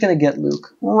 we're just going to get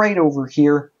Luke right over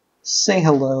here. Say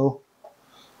hello.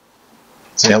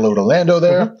 Say hello to Lando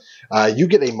there. You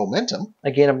get a momentum.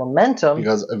 I gain a momentum.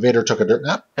 Because Vader took a dirt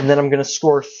nap. And then I'm going to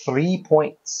score 3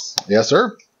 points. Yes,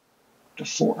 sir. To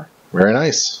 4. Very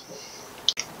nice.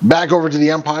 Back over to the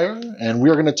Empire, and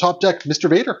we are going to top deck Mr.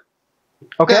 Vader.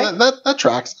 Okay. Yeah, that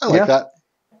tracks. I like that.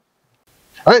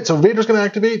 All right, so Vader's going to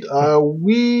activate.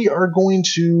 We are going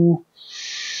to...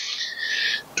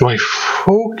 Do I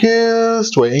focus?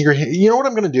 Do I anger, hate? You know what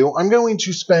I'm going to do? I'm going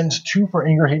to spend 2 for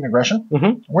anger, hate, and aggression.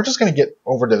 We're just going to get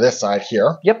over to this side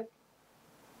here. Yep.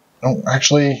 Oh,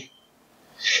 actually...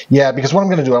 Yeah, because what I'm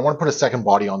going to do, I want to put a second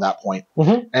body on that point.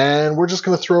 And we're just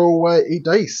going to throw 8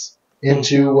 dice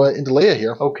into Leia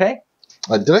here. Okay.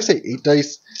 Did I say 8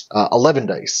 dice? 11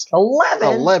 dice. 11?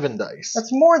 11 dice.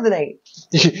 That's more than 8.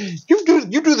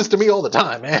 You do this to me all the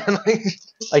time, man.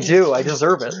 I do. I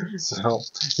deserve it. So,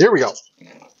 here we go.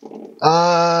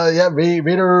 Yeah,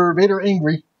 Vader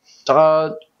angry.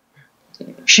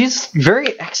 She's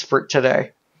very expert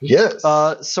today. Yes.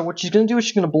 So what she's going to do is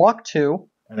she's going to block 2.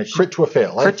 And a crit to a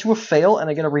fail. Crit to a fail, and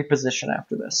I get a reposition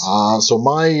after this. So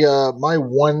my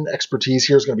 1 expertise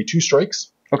here is going to be 2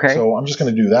 strikes. Okay. So I'm just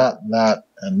going to do that, and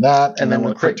that, and then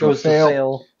when the crit goes to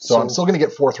fail. So I'm still going to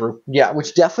get 4 through. Yeah,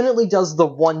 which definitely does the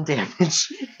 1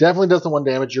 damage. Definitely does the 1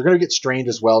 damage. You're going to get strained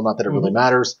as well, not that it really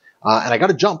matters. And I got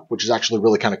a jump, which is actually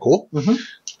really kind of cool.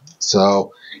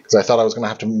 So, because I thought I was going to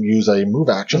have to use a move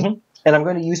action. And I'm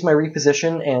going to use my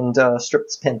reposition and strip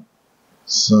this pin.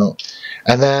 So,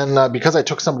 and then because I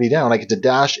took somebody down, I get to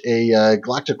dash a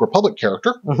Galactic Republic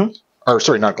character. Or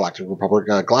sorry, not Galactic Republic,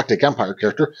 Galactic Empire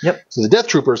character. Yep. So the Death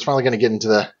Trooper is finally going to get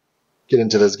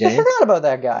into this game. I forgot about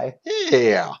that guy.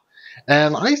 Yeah,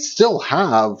 and I still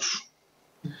have.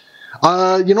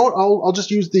 You know what? I'll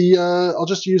just use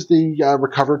the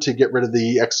recover to get rid of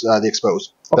the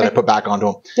expose that I put back onto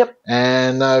him. Yep.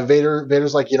 And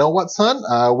Vader's like, you know what, son?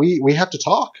 We have to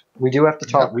talk. We do have to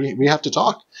talk. Yeah, we have to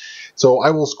talk. So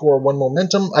I will score 1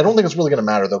 momentum. I don't think it's really going to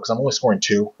matter though, because I'm only scoring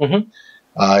 2.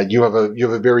 You have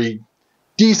a very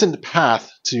decent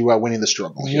path to winning the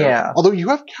struggle here. Yeah. Although you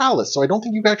have Callus, so I don't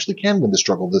think you actually can win the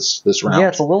struggle this round. Yeah,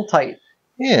 it's a little tight.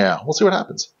 Yeah, we'll see what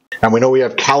happens. And we know we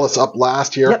have Callus up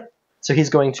last here. Yep. So he's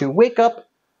going to wake up.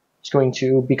 He's going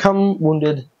to become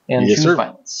wounded and choose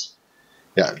violence.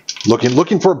 Yeah,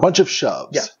 looking for a bunch of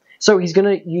shoves. Yeah. So he's going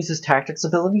to use his tactics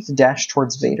ability to dash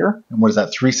towards Vader. And what is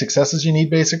that? 3 successes you need,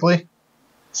 basically?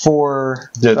 For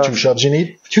the 2 shoves you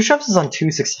need? 2 shoves is on 2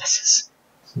 successes.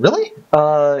 Really?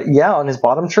 Yeah, on his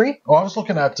bottom tree. Oh, I was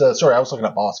looking at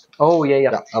Bosk. Oh,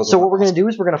 yeah. So what we're going to do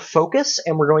is we're going to focus,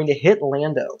 and we're going to hit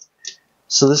Lando.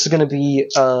 So this is going to be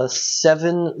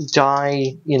 7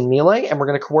 die in melee, and we're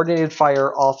going to coordinated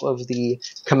fire off of the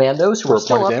commandos who are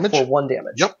still up for 1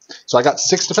 damage. Yep. So I got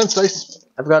 6 defense dice.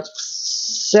 I've got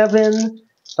 7,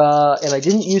 and I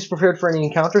didn't use prepared for any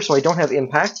encounter, so I don't have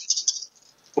impact.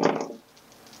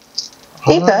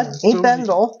 Ain't bad at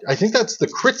all. I think that's the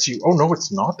crits you... Oh, no,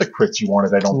 it's not the crits you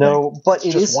wanted, I don't think. No, but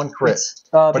it's just 1 crit.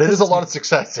 But it is a lot of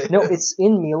success. No, it's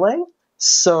in melee.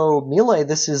 So, melee,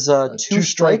 this is 2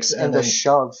 strikes and a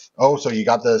shove. Oh, so you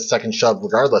got the second shove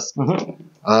regardless.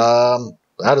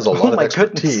 That is a lot of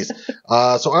expertise.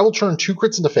 So I will turn 2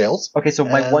 crits into fails. Okay, so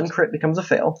my 1 crit becomes a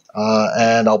fail.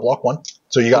 And I'll block 1.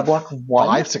 So you got block 1?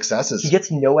 5 successes. He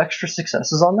gets no extra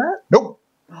successes on that? Nope.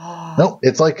 No,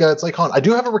 it's like Han. I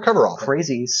do have a recover off.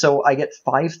 Crazy. So I get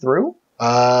 5 through?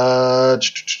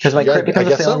 Because my crit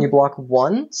becomes a fail and you block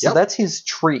 1. So that's his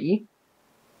tree.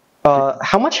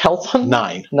 How much health on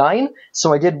 9. 9?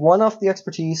 So I did 1 off the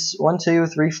expertise. 1, 2,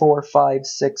 3, 4, 5,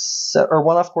 6, 7, or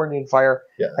 1 off coordinated fire.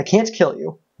 Yeah. I can't kill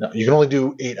you. No, you can only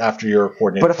do 8 after your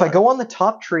coordinated But if I go on the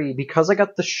top tree, because I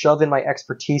got the shove in my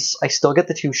expertise, I still get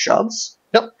the 2 shoves.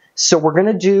 Yep. So we're going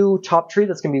to do top tree.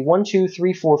 That's going to be 1, 2,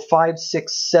 3, 4, 5,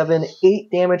 6, 7, 8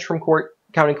 damage from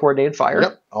counting coordinated fire.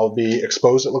 Yep. I'll be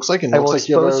exposed, it looks like. And I will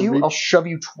expose you. I'll shove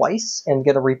you twice and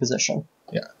get a reposition.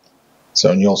 Yeah.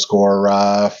 So you'll score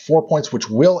 4 points, which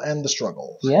will end the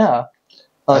struggle. Yeah.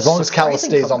 As long as Callus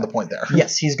stays on the point there.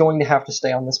 Yes, he's going to have to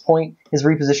stay on this point. His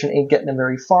reposition ain't getting him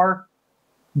very far.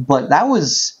 But that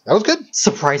was good.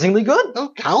 Surprisingly good. Oh,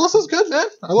 Callus is good, man.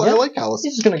 I like Callus.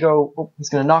 He's just gonna go. He's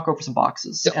gonna knock over some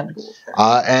boxes and go.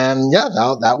 And yeah,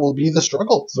 now that will be the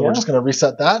struggle. So we're just gonna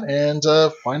reset that and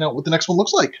find out what the next one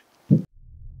looks like.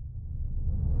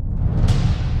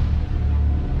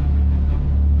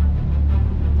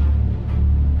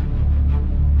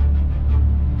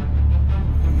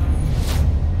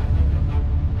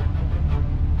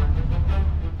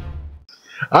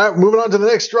 All right, moving on to the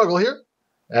next struggle here.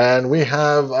 And we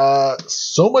have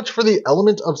so much for the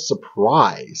element of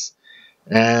surprise.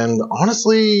 And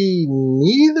honestly,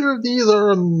 neither of these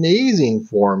are amazing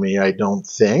for me, I don't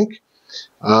think.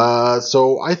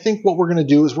 So I think what we're going to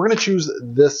do is we're going to choose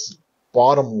this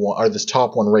bottom one, or this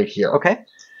top one right here. Okay.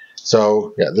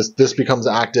 So yeah, this becomes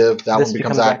active, that one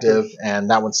becomes active, and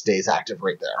that one stays active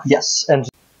right there. Yes, and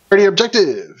the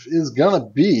objective is gonna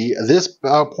be this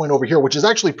point over here, which is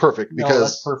actually perfect because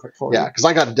that's perfect for you. because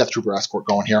I got a Death Trooper escort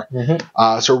going here.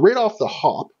 So right off the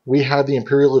hop, we have the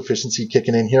Imperial efficiency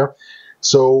kicking in here.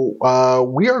 So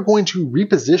we are going to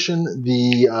reposition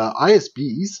the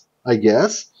ISBs, I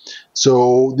guess.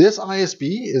 So this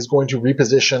ISB is going to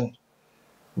reposition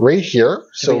right here.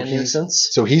 So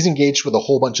he's engaged with a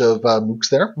whole bunch of mooks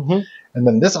there, and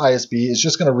then this ISB is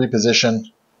just going to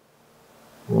reposition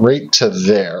right to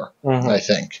there, I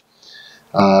think.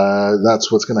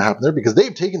 That's what's going to happen there because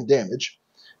they've taken damage.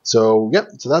 So yep,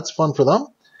 so that's fun for them.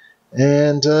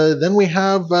 And then we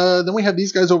have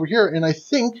these guys over here, and I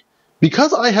think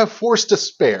because I have force to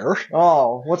spare.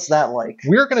 Oh, what's that like?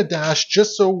 We're going to dash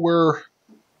just so we're.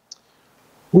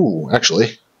 Ooh,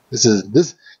 actually, this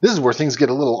is where things get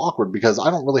a little awkward because I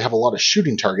don't really have a lot of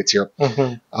shooting targets here.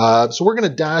 So we're going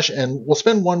to dash, and we'll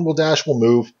spend 1, we'll dash, we'll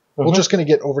move. we're just going to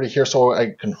get over to here so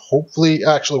I can hopefully...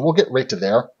 Actually, we'll get right to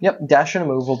there. Yep, dash and a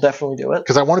move will definitely do it.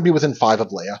 Because I want to be within 5 of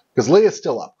Leia. Because Leia's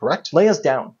still up, correct? Leia's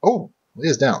down. Oh,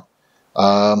 Leia's down.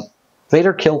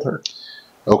 Vader killed her.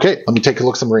 Okay, let me take a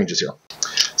look at some ranges here.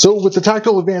 So with the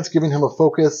tactical advance giving him a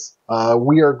focus,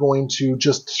 we are going to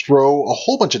just throw a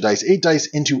whole bunch of dice, 8 dice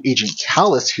into Agent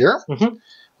Callus here.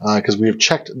 Because we have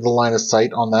checked the line of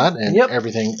sight on that, and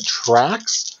everything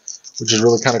tracks, which is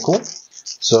really kind of cool.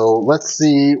 So let's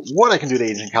see what I can do to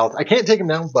Agent Callus. I can't take him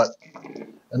down, but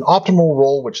an optimal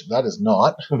roll, which that is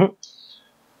not.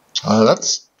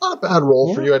 That's not a bad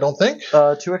roll for you, I don't think.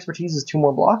 2 expertise is 2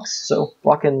 more blocks, so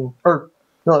blocking... Or,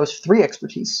 no, it was 3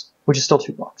 expertise, which is still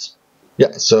 2 blocks.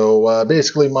 Yeah, so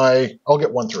basically I'll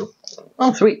get 1 through.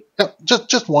 Oh, sweet. Yep,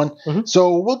 just 1.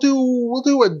 So we'll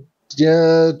do a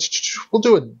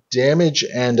damage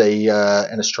and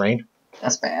a strain.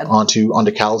 That's bad.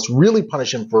 Onto Callus, really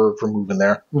punish him for moving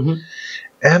there.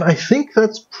 And I think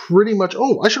that's pretty much...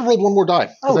 Oh, I should have rolled 1 more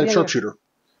die because I have sharpshooter.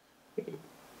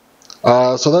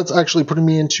 So that's actually putting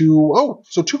me into... Oh,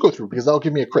 so 2 go through because that'll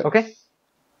give me a crit. Okay.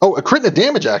 Oh, a crit and a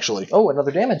damage actually. Oh, another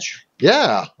damage.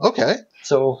 Yeah. Okay.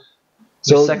 So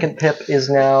the second pip is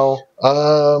now...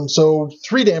 So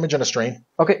 3 damage and a strain.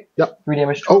 Okay. Yep. 3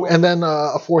 damage. Oh, and then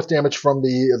a 4th damage from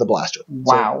the blaster.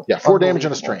 Wow. So, yeah, 4 damage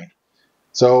and a strain.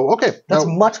 So, okay. That's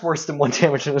much worse than 1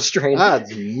 damage and a strain.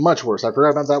 That's much worse. I forgot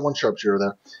about that 1 sharpshooter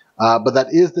there. But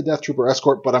that is the Death Trooper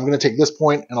escort, but I'm going to take this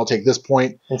point, and I'll take this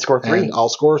point. And score 3. And I'll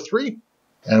score 3.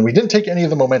 And we didn't take any of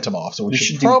the momentum off, so we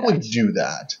should probably do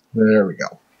that. There we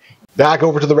go. Back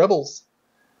over to the Rebels.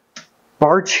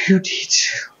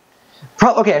 R2-D2.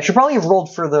 Okay, I should probably have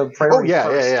rolled for the priority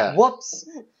first. Yeah. Whoops.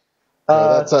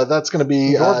 That's going to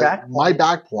be my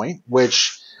back point,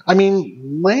 which, I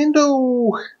mean,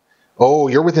 Lando... Oh,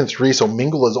 you're within 3, so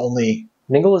Mingle is only...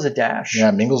 Mingle is a dash. Yeah,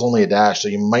 Mingle's only a dash, so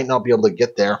you might not be able to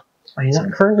get there. Are you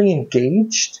not currently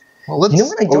engaged? Well, let's... You know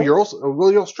what I don't... you're also...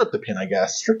 Well, you'll strip the pin, I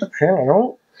guess. Strip the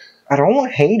pin? I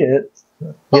don't hate it.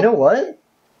 You know what?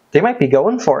 They might be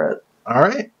going for it.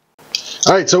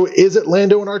 All right, so is it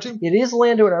Lando and R2? It is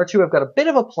Lando and R2. I've got a bit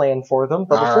of a plan for them,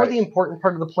 but before the important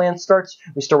part of the plan starts,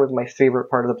 we start with my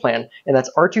favorite part of the plan, and that's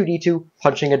R2-D2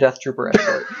 punching a Death Trooper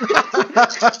escort.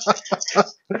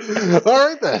 All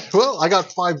right, then. Well, I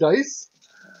got 5 dice.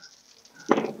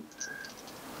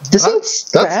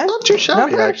 That's not too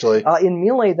shabby, actually. In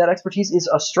melee, that expertise is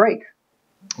a strike.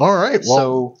 All right, well,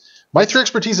 so my 3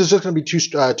 expertise is just going to be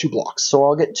 2 blocks. So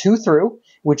I'll get 2 through,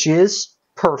 which is...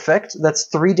 perfect. That's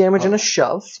 3 damage and a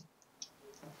shove.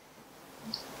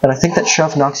 And I think that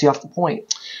shove knocks you off the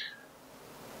point.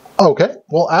 Okay.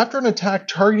 Well, after an attack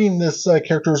targeting this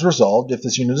character is resolved, if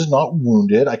this unit is not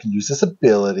wounded, I can use this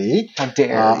ability. How dare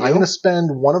you. I'm going to spend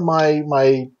one of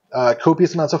my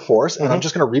copious amounts of force, and I'm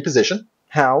just going to reposition.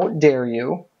 How dare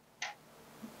you.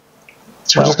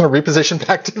 So we're just going to reposition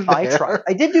back to there.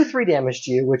 I did do 3 damage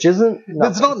to you, which isn't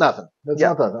nothing. It's not nothing. That's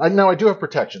not nothing. Now, I do have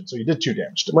protection, so you did 2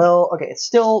 damage to me. Well, okay, it's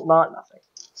still not nothing.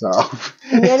 So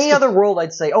in any other world,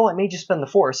 I'd say, oh, I made you spend the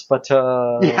force, but...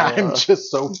 yeah, I'm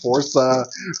just so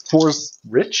force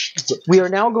rich. We are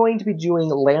now going to be doing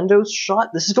Lando's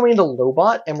shot. This is going into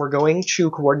Lobot, and we're going to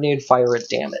coordinated fire at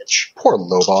damage. Poor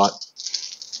Lobot.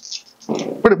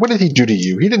 What did he do to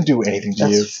you? He didn't do anything to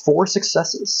you. That's 4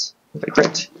 successes. If I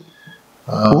crit.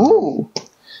 Ooh.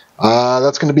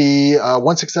 That's going to be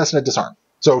 1 success and a disarm.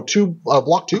 So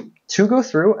block 2. 2 go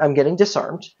through. I'm getting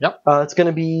disarmed. Yep. It's going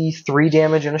to be 3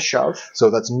 damage and a shove. So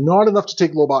that's not enough to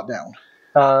take Lobot down.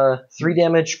 3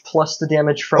 damage plus the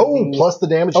damage from plus the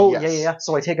damage? Oh, yes. yeah.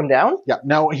 So I take him down? Yeah.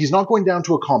 Now, he's not going down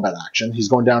to a combat action. He's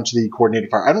going down to the coordinated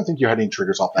fire. I don't think you had any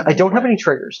triggers off that. I don't have any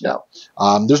triggers, no.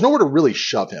 There's nowhere to really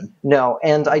shove him. No,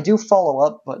 and I do follow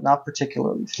up, but not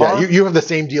particularly far. Yeah, you have the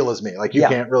same deal as me. Like, you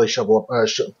can't really shuffle up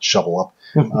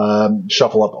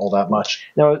all that much.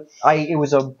 No, it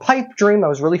was a pipe dream. I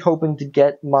was really hoping to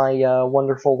get my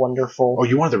wonderful... Oh,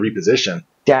 you wanted the reposition.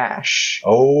 Dash.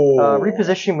 Oh.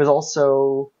 Repositioning was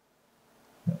also...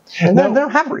 And they don't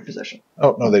have a reposition.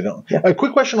 Oh, no, they don't. Yeah. A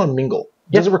quick question on Mingle.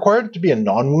 Does it require it to be a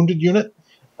non-wounded unit?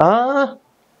 That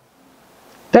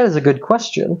is a good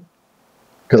question.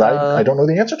 Because I don't know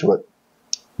the answer to it.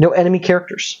 No enemy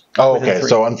characters. Oh, okay.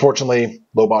 So, unfortunately,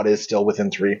 Lobot is still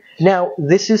within 3. Now,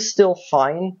 this is still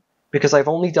fine, because I've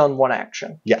only done 1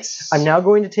 action. Yes. I'm now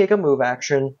going to take a move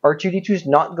action. R2-D2 is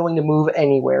not going to move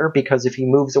anywhere, because if he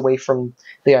moves away from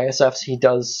the ISFs, he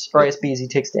does, or ISBs, he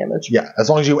takes damage. Yeah, as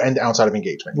long as you end outside of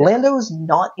engagement. Lando is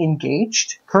not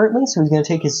engaged currently, so he's going to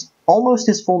take almost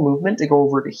his full movement to go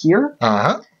over to here.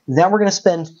 Uh-huh. Then we're going to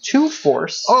spend 2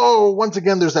 force. Oh, once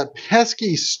again, there's that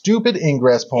pesky, stupid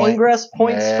ingress point. Ingress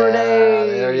points for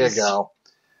days. There you go.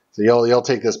 So you'll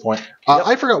take this point. Yep.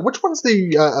 I forgot which one's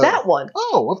the that one.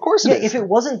 Oh, of course it is. If it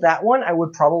wasn't that one, I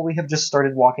would probably have just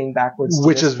started walking backwards.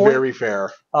 Which is point. very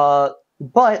fair.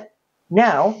 But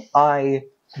now I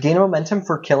gain a momentum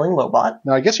for killing Lobot.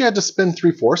 Now I guess you had to spend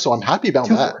 3 force, so I'm happy about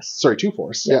that. Force. Sorry, 2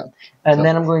 force. Yeah. And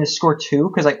then I'm going to score 2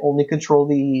 because I only control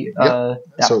the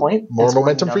that so point. More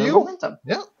momentum for you. Momentum.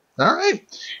 Yeah. All right.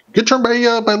 Good turn by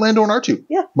Lando and R2.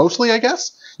 Yeah. Mostly, I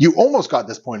guess. You almost got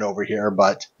this point over here,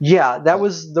 but yeah, the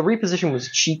reposition was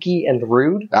cheeky and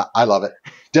rude. I love it.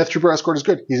 Death Trooper escort is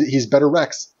good. He's better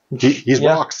Rex. He's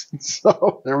rocks.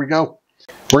 So there we go.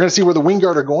 We're going to see where the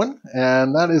Wingguard are going,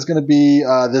 and that is going to be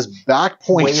this back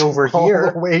point way over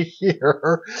here. Way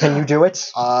here. Can you do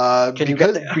it? Can you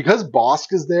get there? Because Bosk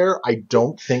is there, I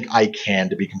don't think I can,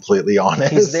 to be completely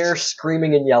honest. He's there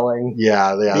screaming and yelling.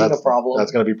 Yeah, that's a problem.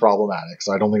 That's going to be problematic,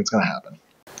 so I don't think it's going to happen.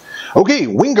 Okay,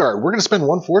 Wingguard. We're going to spend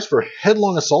 1 force for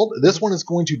Headlong Assault. This one is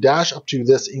going to dash up to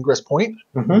this ingress point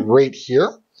right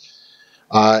here.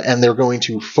 And they're going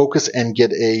to focus and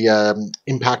get a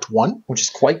impact 1. Which is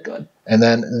quite good. And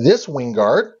then this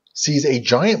Wingguard sees a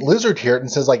giant lizard here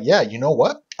and says, like, yeah, you know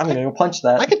what? I'm going to go punch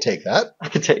that. I could take that. I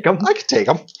could take him. I could take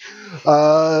him.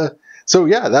 So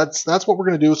yeah, that's what we're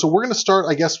going to do. So we're going to start,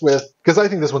 I guess, with, because I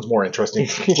think this one's more interesting.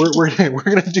 we're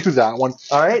going to do that one.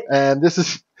 All right. And this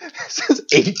is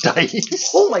 8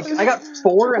 dice. Oh my! I got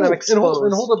 4 and I'm exposed.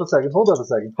 And hold up a second. Holding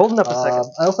up a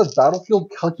second. I also have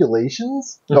battlefield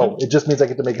calculations. No, it just means I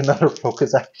get to make another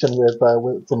focus action with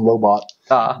from Lobot.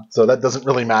 So that doesn't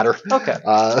really matter. Okay.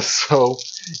 So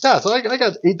I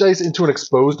got 8 dice into an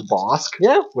exposed Bosk.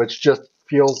 Yeah. Which just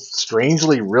feels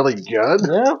strangely really good.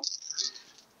 Yeah.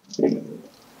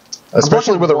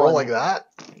 Especially with a roll like that.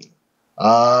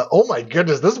 Oh my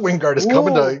goodness, this Wingguard is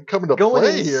coming to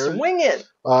play here. Swing it.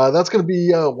 That's going to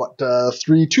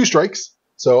be 2 strikes.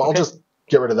 So I'll just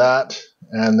get rid of that,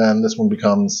 and then this one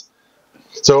becomes.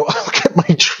 So I'll get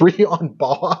my tree on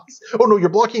Boss. Oh no, you're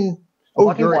blocking.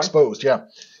 Oh, you're exposed. Yeah.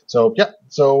 So yeah.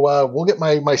 So we'll get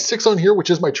my 6 on here, which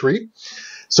is my tree.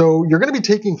 So you're going to be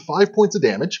taking 5 points of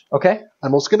damage. Okay.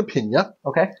 I'm also going to pin you.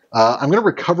 Okay. I'm going to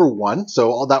recover 1. So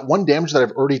all that 1 damage that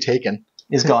I've already taken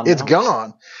is gone. It's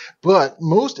gone. But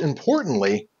most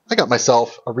importantly, I got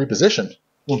myself a reposition.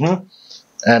 Mm-hmm.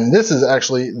 And this is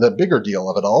actually the bigger deal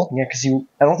of it all. Yeah, because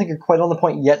I don't think you're quite on the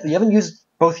point yet. You haven't used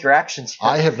both your actions yet.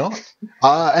 I have not.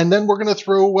 And then we're going to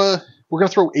throw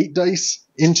 8 dice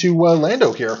into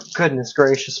Lando here. Goodness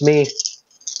gracious me.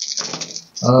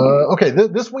 Okay,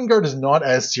 this Wingguard is not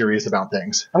as serious about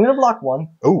things. I'm going to block 1.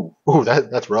 Oh,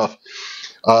 that's rough.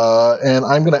 And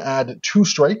I'm going to add 2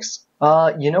 strikes.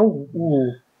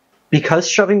 Because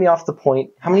shoving me off the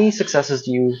point, how many successes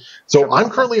do you... So I'm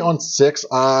currently on 6.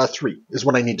 3 is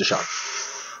what I need to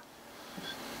shove.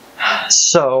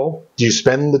 So... Do you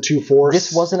spend the 2 force?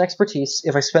 This was an expertise.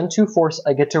 If I spend 2 force,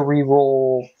 I get to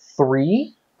re-roll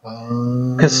 3.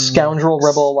 Because Scoundrel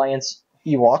Rebel Alliance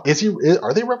Ewok.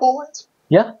 Are they Rebel Alliance?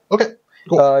 Yeah. Okay,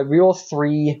 cool. Re-roll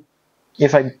 3.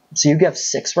 So you have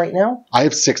 6 right now? I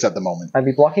have 6 at the moment. I'd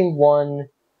be blocking 1...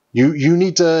 You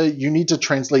need to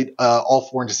translate all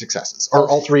 4 into successes, or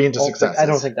all 3 into successes. I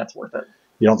don't think that's worth it.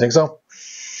 You don't think so?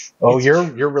 Oh,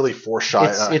 you're really force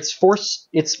shy. It's force.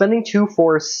 It's spending 2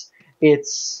 force.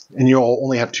 And you'll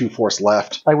only have 2 force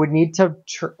left. I would need to.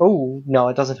 Oh no,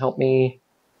 it doesn't help me.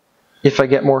 If I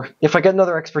get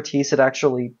another expertise, it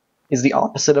actually is the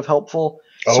opposite of helpful.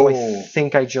 So I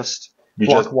think I just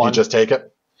block 1. You just take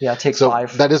it. Yeah, take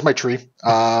 5. That is my tree.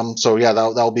 So yeah,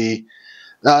 that'll be.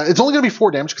 It's only going to be 4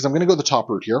 damage because I'm going to go the top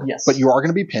route here. Yes. But you are going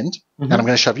to be pinned, and I'm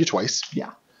going to shove you twice.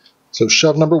 Yeah. So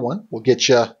shove number 1 will get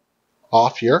you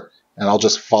off here, and I'll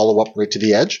just follow up right to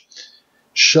the edge.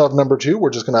 Shove number 2,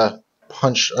 we're just going to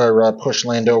push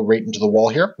Lando right into the wall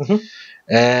here.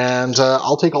 And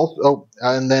I'll take all. Oh,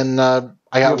 and then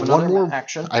I have one more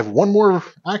action. I have 1 more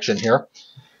action here.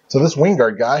 So this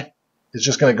Wingguard guy is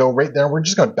just going to go right there. We're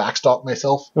just going to backstop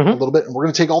myself a little bit, and we're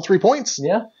going to take all 3 points.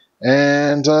 Yeah.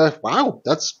 And wow,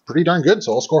 that's pretty darn good.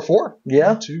 So I'll score 4. Yeah.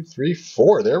 1, 2, 3,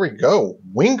 4. There we go.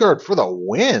 Wingguard for the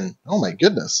win. Oh my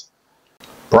goodness.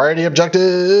 Priority objective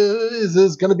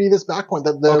is going to be this back point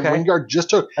that the Wingguard just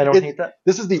took. I don't hate that.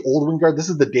 This is the old Wingguard. This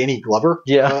is the Danny Glover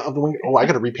of the Wingguard. Oh, I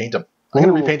got to repaint him. I'm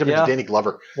going to repaint him into Danny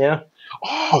Glover. Yeah.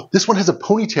 Oh, this one has a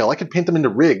ponytail. I could paint them into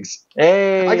Riggs.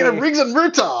 Hey. I get a Riggs and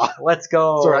Ruta. Let's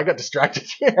go. Sorry, I got distracted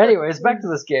here. Anyways, back to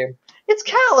this game. It's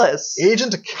Callus.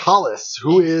 Agent Callus,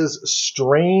 who is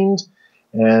strained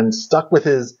and stuck with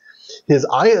his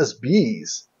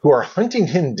ISBs, who are hunting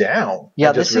him down.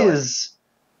 Yeah, this is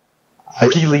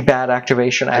really bad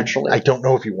activation, actually. I don't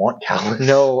know if you want Callus.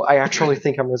 No, I actually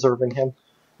think I'm reserving him.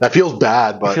 That feels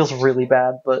bad, but... It feels really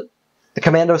bad, but... The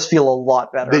commandos feel a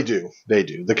lot better. They do. They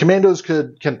do. The commandos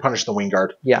can punish the wing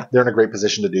guard. Yeah. They're in a great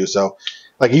position to do so.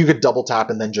 Like, you could double tap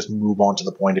and then just move on to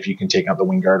the point if you can take out the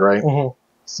wing guard, right? Mm-hmm.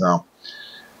 So,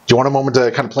 do you want a moment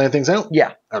to kind of plan things out?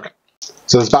 Yeah. Okay.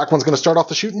 So this back one's going to start off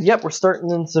the shooting? Yep, we're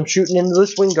starting in some shooting into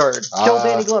this wing guard. Kill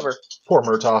Danny Glover. Poor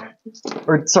Murtaugh.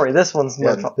 Or, sorry, this one's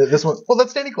Murtaugh. This one. Well,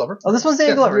 that's Danny Glover. Oh, this one's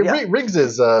Danny Glover, yeah. Riggs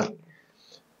is... that's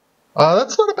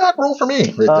not a bad roll for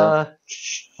me right there.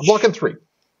 I'm blocking 3.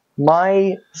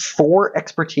 My 4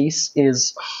 expertise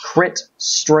is crit,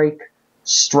 strike.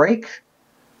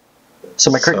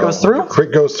 So my crit goes through.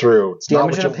 Crit goes through. It's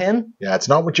Damage and a pin. Yeah, it's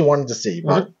not what you wanted to see,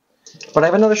 but... But I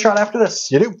have another shot after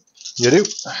this. You do. You do.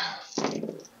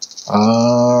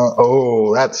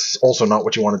 Oh, that's also not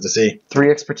what you wanted to see. 3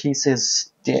 expertise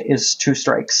is 2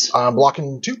 strikes. I'm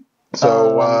blocking 2.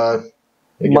 So,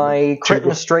 my crit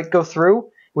and a strike go through,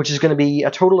 which is going to be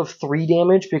a total of 3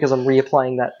 damage because I'm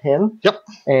reapplying that pin. Yep.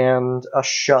 And a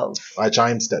shove. Which I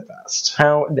am steadfast.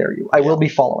 How dare you? I will be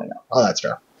following up. Oh, that's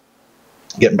fair.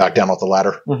 Getting back down off the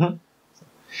ladder. Mm-hmm.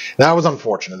 That was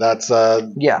unfortunate. That's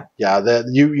yeah. That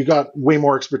you got way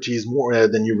more expertise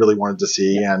than you really wanted to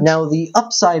see. And now the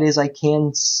upside is I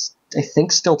think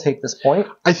still take this point.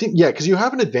 I think because you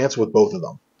have an advance with both of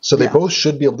them, so they both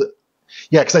should be able to.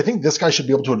 Yeah, because I think this guy should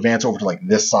be able to advance over to like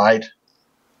this side.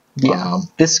 Yeah,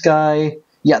 this guy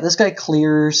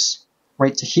clears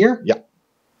right to here. Yep.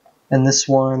 And this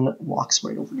one walks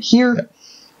right over to here. Yep.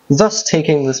 Thus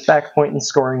taking this back point and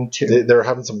scoring 2. They're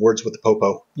having some words with the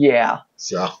popo. Yeah.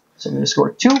 So I'm going to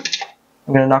score 2. I'm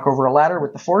going to knock over a ladder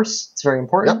with the force. It's very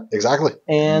important. Yep, exactly.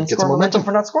 And get score some momentum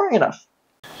for not scoring enough.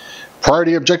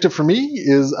 Priority objective for me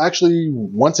is actually,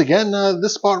 once again,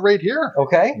 this spot right here.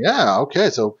 Okay. Yeah, okay.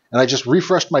 So, and I just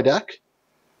refreshed my deck.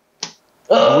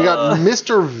 And we got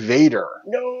Mr. Vader.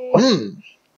 No.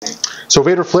 So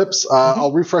Vader flips.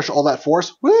 I'll refresh all that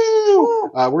force.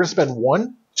 Woo! We're going to spend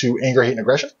 1 to anger, hate, and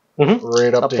aggression.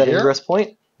 Right up to that here. ingress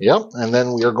point. Yep. And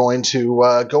then we are going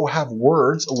to go have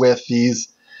words with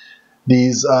these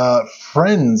friends.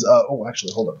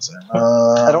 Actually, hold on a second.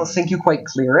 I don't think you quite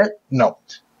clear it. No.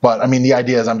 But, I mean, the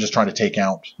idea is I'm just trying to take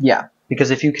out. Yeah, because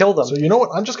if you kill them... So, you know what?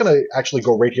 I'm just going to actually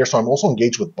go right here. So I'm also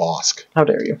engaged with Bosk. How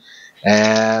dare you.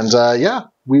 And,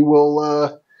 we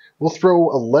will... We'll throw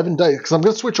 11 dice, because I'm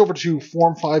going to switch over to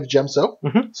Form 5 Gemso.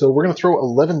 So we're going to throw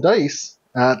 11 dice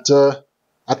at the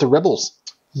Rebels.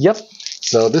 Yep.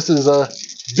 So this is a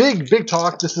big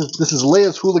talk. This is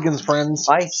Leia's Hooligans Friends.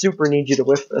 I super need you to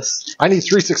whiff this. I need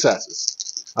 3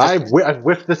 successes. I've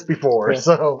whiffed this before,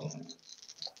 so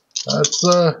that's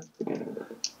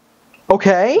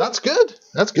okay. That's good.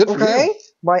 That's good for you.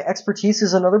 My expertise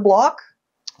is another block.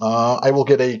 I will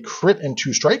get a crit and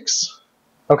 2 strikes.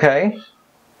 Okay.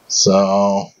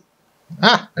 So,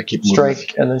 I keep moving.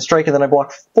 Strike, and then I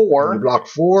block 4. You block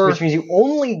 4. Which means you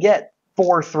only get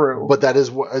 4 through. But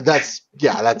that's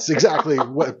exactly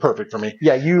perfect for me.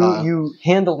 Yeah, you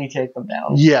handily take them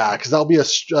down. Yeah, because that'll be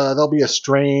a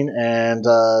strain and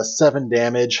 7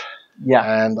 damage.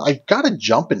 Yeah. And I got to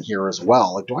jump in here as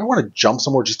well. Like, do I want to jump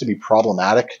somewhere just to be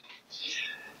problematic?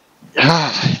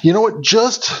 You know what?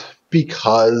 Just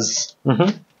because.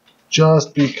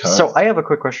 Just because. So I have a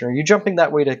quick question. Are you jumping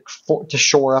that way to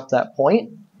shore up that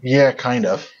point? Yeah, kind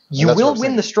of. You will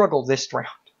win the struggle this round.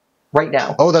 Right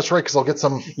now. Oh, that's right, because I'll get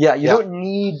some... Yeah, you don't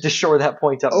need to shore that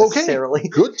point up necessarily.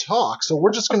 Good talk. So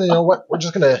we're just going to, you know what? We're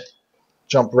just going to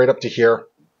jump right up to here.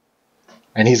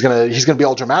 And he's gonna be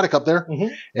all dramatic up there.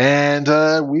 And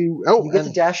you get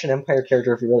to dash an Empire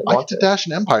character if you really want to. I get to dash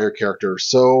an Empire character.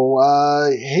 So,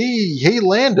 hey,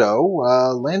 Lando.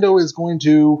 Lando is going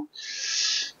to...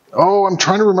 Oh, I'm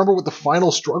trying to remember what the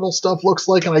final struggle stuff looks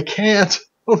like, and I can't.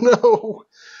 Oh,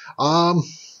 no.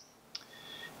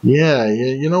 Yeah,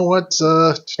 you know what?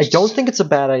 I don't think it's a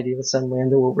bad idea to send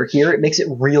Lando over here. It makes it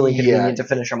really convenient to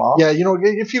finish him off. Yeah, you know,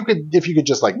 if you could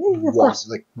just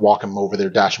walk him over there,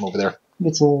 dash him over there.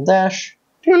 Gets a little dash.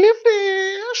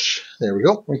 Dash. There we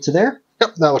go. Right to there.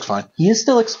 Yep, that looks fine. He is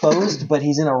still exposed, but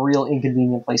he's in a real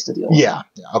inconvenient place to deal with. Yeah.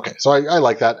 Okay. So I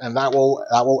like that, and that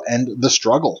will end the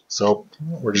struggle. So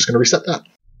we're just going to reset that.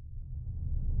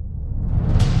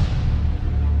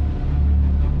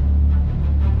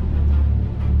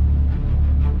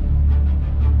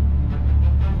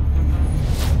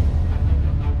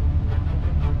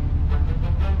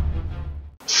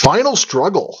 Final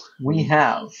struggle. We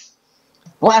have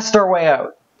blast our way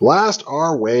out. Blast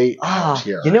our way out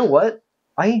here. You know what?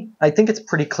 I think it's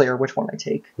pretty clear which one I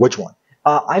take. Which one?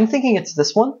 I'm thinking it's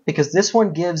this one, because this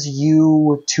one gives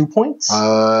you 2 points.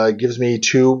 Gives me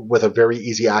 2 with a very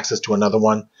easy access to another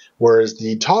one, Whereas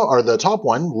the top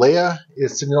one, Leia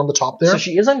is sitting on the top there. So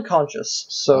she is unconscious,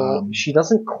 so she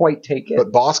doesn't quite take it.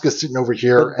 But Bosk is sitting over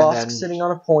here, But Bosk's sitting on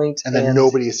a point, and then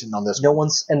nobody is sitting on this one.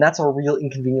 And that's a real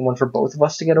inconvenient one for both of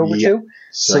us to get over to.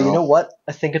 So you know what?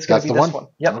 I think it's going to be this one.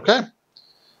 Yep. Okay.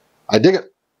 I dig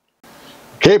it.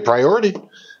 Okay, priority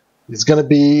is going to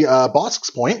be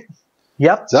Bosk's point.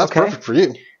 Yep. So that's perfect for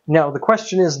you. Now, the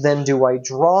question is then, do I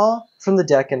draw from the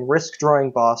deck and risk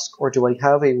drawing Bosk, or do I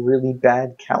have a really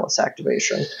bad Callus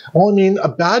activation? Well, I mean, a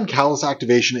bad Callus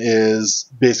activation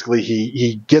is basically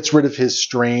he gets rid of his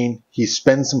strain, he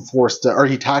spends some force or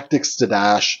he tactics to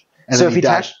dash, and so then if he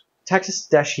tactics to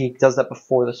dash, he does that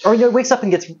before this. Or he wakes up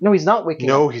and gets... No, he's not waking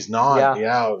up. No, he's not.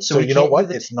 Yeah. So you know what?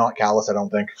 It's not Callus, I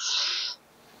don't think.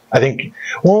 I think...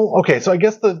 Well, okay, so I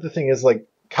guess the thing is, like,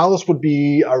 Callus would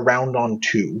be around on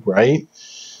 2, right?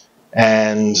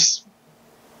 And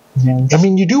I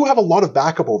mean, you do have a lot of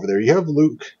backup over there. You have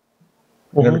Luke.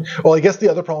 Mm-hmm. Well, I guess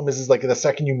the other problem is like the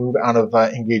second you move out of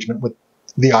engagement with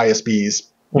the ISBs,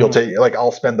 you'll take, like,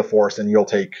 I'll spend the force and you'll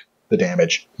take the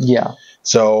damage. Yeah.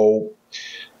 So,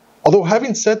 although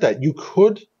having said that, you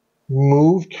could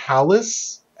move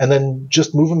Callus and then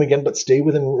just move him again, but stay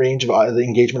within range of the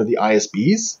engagement of the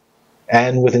ISBs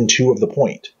and within 2 of the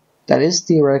point. That is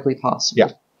theoretically possible.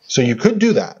 Yeah. So you could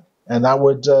do that. And that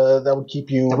would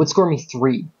keep you... That would score me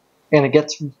 3. And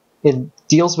it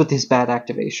deals with his bad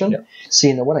activation. Yeah. So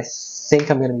you know what? I think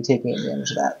I'm going to be taking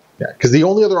advantage of that. Yeah, because the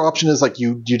only other option is like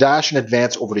you dash and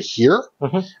advance over to here,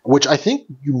 which I think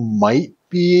you might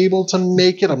be able to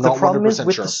make it. I'm not 100% sure. The problem is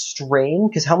with the strain,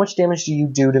 because how much damage do you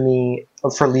do to me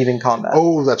for leaving combat?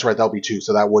 Oh, that's right. That'll be 2,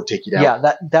 so that would take you down.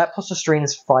 Yeah, that plus the strain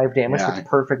is 5 damage, which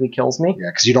perfectly kills me. Yeah,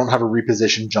 because you don't have a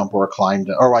reposition jump or a climb.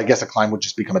 Or I guess a climb would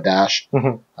just become a dash.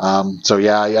 So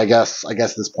yeah, I guess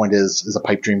this point is a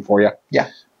pipe dream for you. Yeah.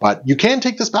 But you can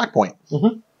take this back point.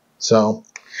 So...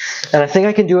 And I think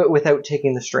I can do it without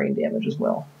taking the strain damage as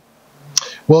well.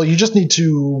 Well, you just need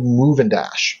to move and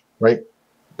dash, right?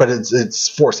 But it's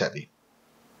force heavy.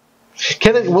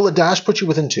 Will a dash put you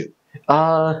within 2?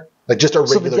 Like just a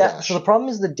regular dash. So the problem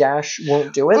is the dash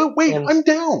won't do it. Oh wait, I'm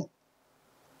down.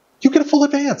 You get a full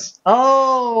advance.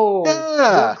 Oh,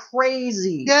 yeah, you're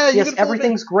crazy. Yeah, yes,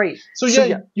 everything's great. So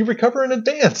yeah, you recover in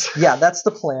advance. Yeah, that's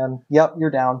the plan. Yep, you're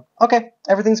down. Okay,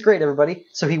 everything's great, everybody.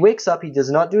 So he wakes up. He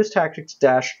does not do his tactics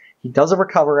dash. He does a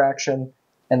recover action,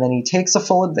 and then he takes a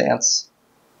full advance.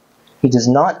 He does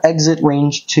not exit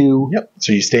range 2. Yep.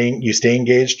 So you stay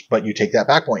engaged, but you take that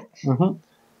back point.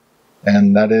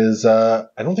 And that is, I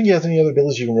don't think he has any other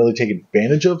abilities you can really take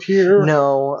advantage of here.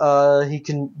 No, he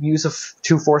can use a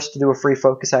 2 force to do a free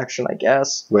focus action, I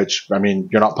guess. Which, I mean,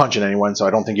 you're not punching anyone, so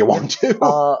I don't think you want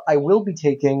to. I will be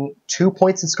taking 2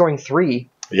 points and scoring 3.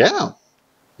 Yeah.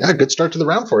 Yeah, good start to the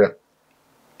round for you.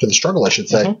 To the struggle, I should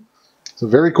say. So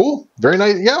very cool. Very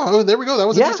nice. Yeah, oh, there we go. That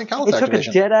was a decent Callus activation. It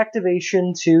took a dead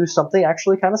activation to something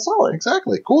actually kind of solid.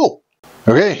 Exactly. Cool.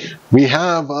 Okay, we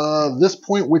have this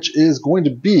point, which is going to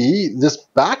be this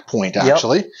back point,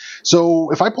 actually. Yep.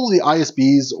 So if I pull the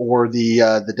ISBs or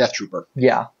the Death Trooper.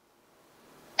 Yeah.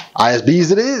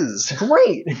 ISBs it is.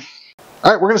 Great.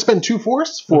 All right, we're going to spend 2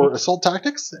 force for assault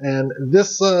tactics, and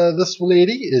this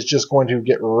lady is just going to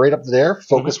get right up there,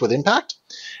 focus with impact,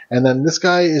 and then this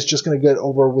guy is just going to get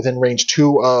over within range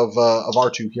 2 of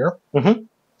R2 here.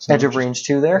 So edge of range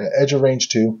 2 there? Yeah, edge of range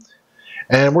 2.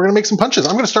 And we're going to make some punches.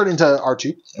 I'm going to to start into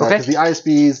R2. Because the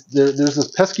ISBs, there's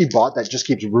this pesky bot that just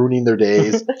keeps ruining their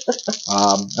days.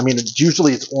 I mean,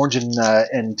 usually it's orange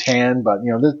and tan, but,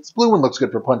 you know, this blue one looks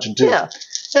good for punching, too. Yeah.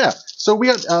 Yeah. So we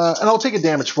got, and I'll take a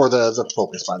damage for the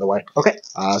focus, by the way. Okay.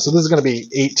 So this is going to be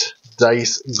 8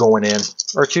 dice going in.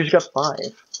 R2's got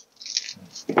 5.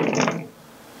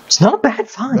 It's not a bad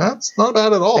find. That's not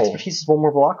bad at all. Expertise is 1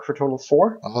 more block for a total of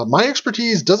 4. My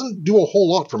expertise doesn't do a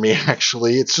whole lot for me,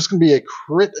 actually. It's just going to be a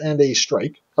crit and a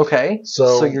strike. Okay.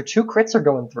 So your 2 crits are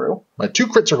going through. My 2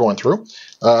 crits are going through,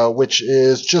 which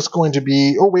is just going to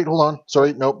be... Oh, wait, hold on.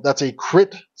 Sorry, nope, that's a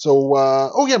crit. So,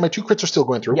 oh yeah, my 2 crits are still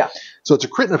going through. Yeah. So it's a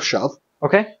crit and a shove.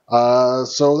 Okay.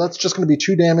 So that's just going to be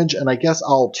 2 damage, and I guess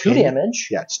I'll... 2 damage?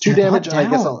 Yeah, it's 2 damage, and I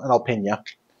guess I'll pin you.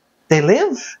 They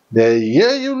live?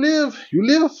 Yeah, you live. You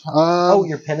live. Oh,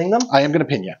 you're pinning them? I am going to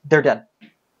pin you. They're dead.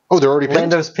 Oh, they're already pinned?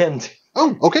 Lando's pinned.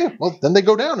 Oh, okay. Well, then they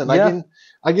go down, and I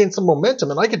gain some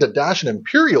momentum, and I get to dash an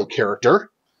Imperial character.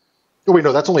 Oh, wait,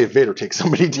 no, that's only if Vader takes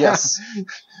somebody down. Yes.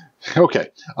 Okay.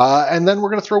 And then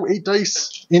we're going to throw 8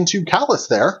 dice into Callus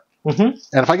there. And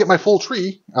if I get my full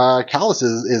tree, Callus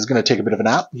is going to take a bit of a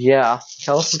nap. Yeah.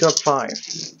 Callus has got 5.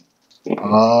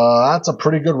 That's a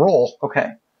pretty good roll. Okay.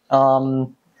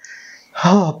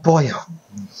 Oh, boy.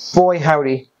 Boy,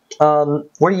 howdy. What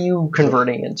are you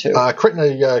converting into? Crit and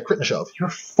a shove. You're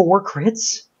 4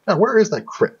 crits? Now, where is that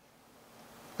crit?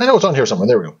 I know it's on here somewhere.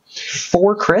 There we go.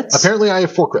 4 crits? Apparently I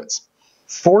have 4 crits.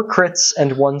 4 crits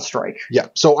and 1 strike. Yeah,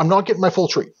 so I'm not getting my full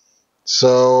tree.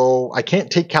 So I can't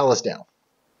take Callus down.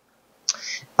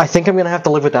 I think I'm going to have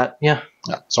to live with that, yeah.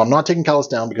 So I'm not taking Callus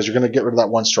down because you're going to get rid of that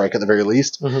 1 strike at the very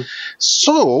least. Mm-hmm.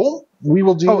 So we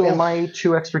will do... Oh, and my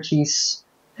 2 expertise...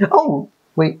 Oh,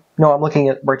 wait. No, I'm looking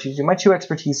at Bartucci. My 2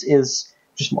 expertise is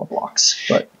just more blocks.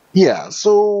 But yeah,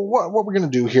 so what we're going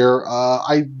to do here,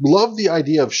 I love the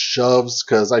idea of shoves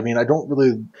because, I mean, I don't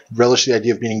really relish the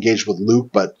idea of being engaged with Luke,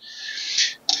 but...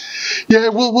 Yeah,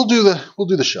 we'll do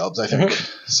the shoves, I think.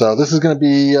 Mm-hmm. So this is going to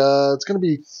be it's going to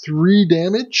be 3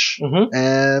 damage, mm-hmm.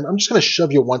 and I'm just going to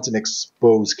shove you once and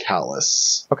expose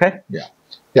Callus. Okay.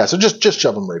 Yeah. So just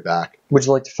shove him right back. Would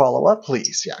you like to follow up,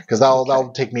 please? Yeah, because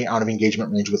that'll take me out of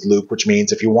engagement range with Luke, which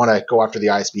means if you want to go after the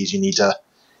ISBs, you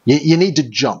need to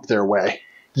jump their way.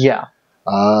 Yeah.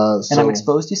 And I'm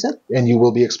exposed, you said? And you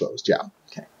will be exposed. Yeah.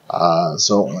 Okay.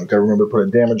 So I got to remember to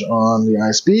put damage on the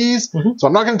ISBs. Mm-hmm. So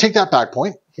I'm not going to take that back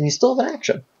point. And you still have an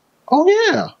action. Oh,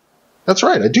 yeah. That's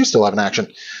right. I do still have an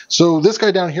action. So this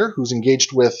guy down here who's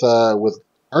engaged with R2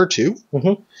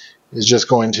 mm-hmm. is just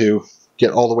going to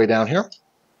get all the way down here.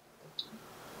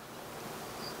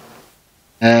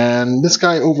 And this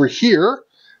guy over here,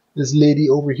 this lady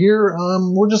over here,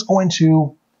 we're just going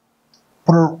to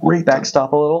put her right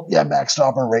backstop a little. Yeah,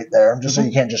 backstop her right there, just so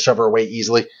you can't just shove her away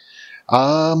easily.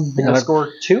 And I score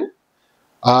 2?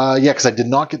 Yeah, because I did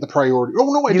not get the priority.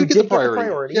 Oh no, I did get the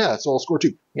priority. Yeah, so I'll score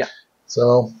 2. Yeah.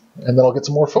 So, and then I'll get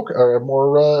some more focus, or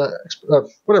more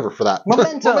whatever for that.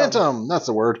 Momentum. Momentum. That's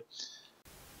the word.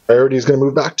 Priority is going to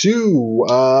move back to.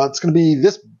 It's going to be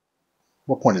this.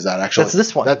 What point is that actually? That's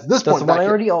this one. That's this point. That's the one I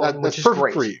already own, which is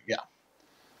great. For you. Yeah.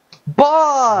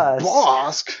 Bosk.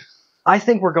 Bosk. I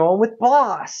think we're going with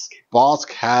Bosk.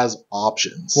 Bosk has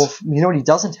options. Well, you know what he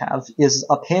doesn't have is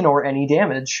a pin or any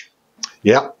damage.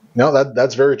 Yeah. No,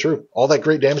 that's very true. All that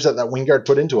great damage that Wingard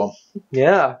put into him.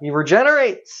 Yeah, he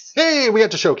regenerates. Hey, we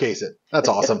had to showcase it. That's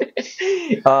awesome.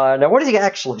 Now, what does he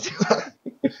actually do?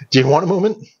 Do you want a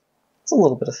moment? It's a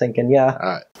little bit of thinking,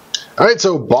 yeah. All right,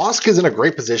 so Bosk is in a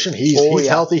great position. He's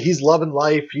healthy. He's loving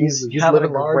life. He's having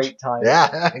living a large. great time.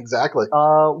 Yeah, exactly.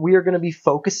 We are going to be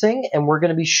focusing, and we're going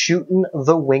to be shooting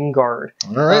the Wingard.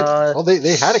 All right. Well,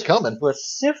 they had it coming.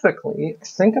 Specifically, I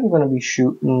think I'm going to be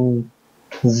shooting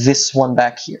this one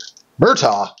back here.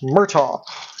 Murtaugh.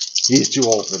 He's too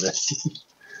old for this.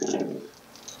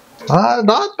 Not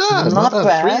bad. Not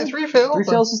bad. Three fails. 3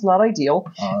 fails is not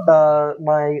ideal.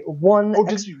 My one.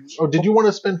 Did you want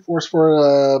to spend force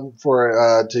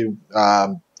to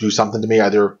do something to me,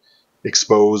 either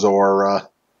expose or?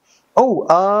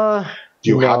 Do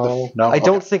you have the? No, I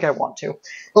don't think I want to. Okay,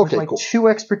 With my cool. 2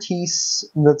 expertise,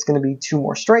 that's going to be 2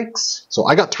 more strikes. So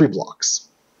I got 3 blocks.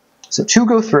 So 2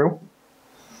 go through.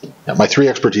 Yeah, my 3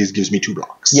 expertise gives me 2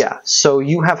 blocks. Yeah. So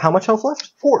you have how much health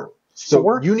left? 4. So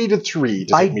 4? You needed 3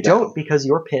 to take me down. I don't, because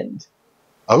you're pinned.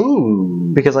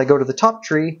 Oh. Because I go to the top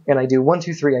tree and I do 1,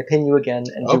 2, 3. I pin you again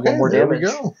and do 1 more damage.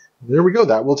 There we go.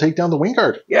 That will take down the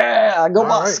Wingard. Yeah, go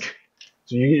Bosk. Right.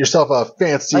 So you get yourself a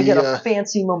fancy. I get a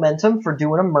fancy momentum for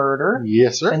doing a murder.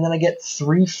 Yes, sir. And then I get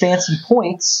 3 fancy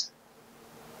points.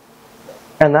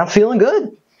 And I'm feeling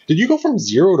good. Did you go from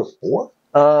 0 to 4?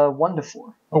 1 to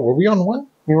 4. Oh, were we on 1?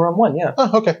 We were on 1, yeah.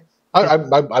 Oh, okay. I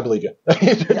believe you.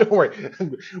 Don't worry.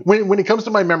 When it comes to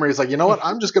my memory, it's like, you know what?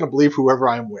 I'm just going to believe whoever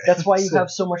I'm with. That's why you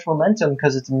have so much momentum,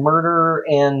 because it's murder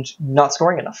and not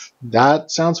scoring enough.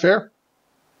 That sounds fair.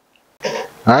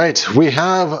 All right, we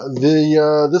have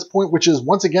this point, which is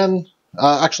once again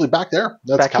actually back there.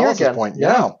 That's Callus's point.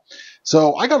 Yeah.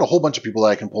 So I got a whole bunch of people that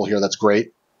I can pull here. That's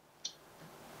great.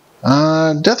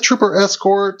 Death Trooper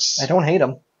escorts. I don't hate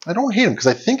him. I don't hate him because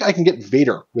I think I can get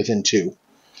Vader within 2.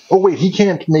 Oh wait, he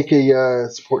can't make a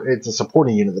support. It's a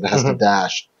supporting unit that has to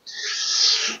dash.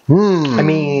 I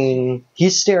mean,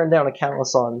 he's staring down a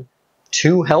Callus on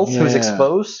 2 health who's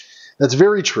exposed. That's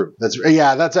very true.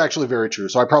 That's actually very true.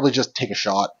 So I probably just take a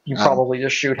shot. You probably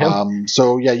just shoot him.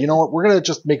 So yeah, you know what? We're gonna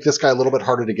just make this guy a little bit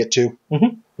harder to get to.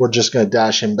 We're just gonna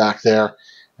dash him back there,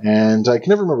 and I can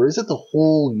never remember. Is it the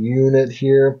whole unit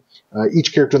here?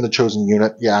 Each character in the chosen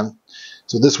unit. Yeah.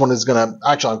 So this one is gonna.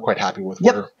 Actually, I'm quite happy with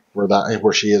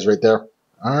where she is right there.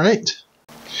 All right.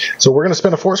 So we're going to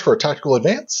spend a force for a tactical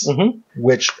advance,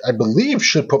 which I believe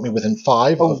should put me within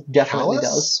 5 of definitely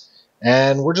Callus. Does.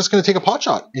 And we're just going to take a pot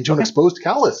shot into an exposed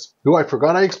Callus, who I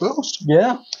forgot I exposed.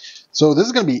 Yeah. So this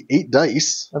is going to be 8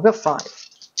 dice. I've got 5.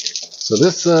 So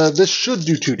this should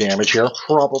do 2 damage here.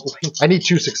 Probably. I need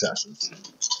 2 successes.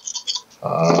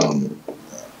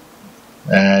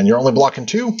 And you're only blocking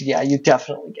 2? Yeah, you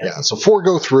definitely get it. Yeah, so 4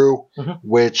 go through, Mhm.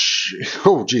 which,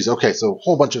 oh, geez, okay, so a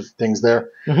whole bunch of things there.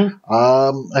 Mhm.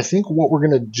 I think what we're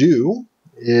going to do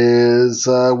is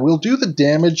we'll do the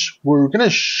damage. We're going to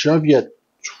shove you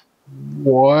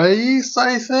twice,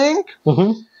 I think.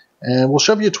 Mhm. And we'll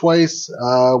shove you twice.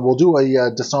 We'll do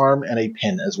a disarm and a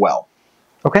pin as well.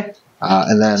 Okay.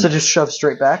 And then, So just shove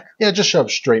straight back? yeah, just shove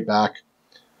straight back.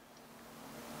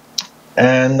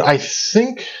 And I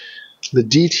think the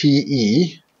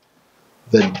DTE,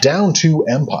 the down 2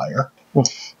 Empire, we're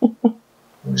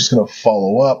just going to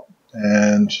follow up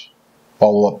and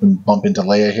bump into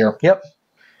Leia here. Yep.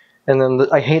 And then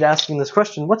I hate asking this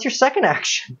question. What's your second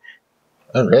action?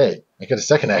 All right. I get a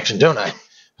second action, don't I?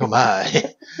 Oh,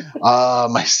 my.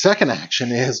 My second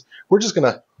action is we're just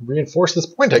going to reinforce this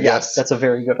point, I guess. That's a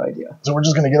very good idea. So we're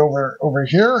just going to get over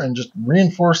here and just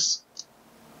reinforce.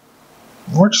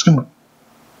 We're just going to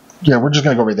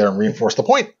go over there and reinforce the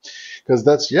point. Because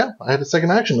I had a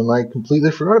second action, and I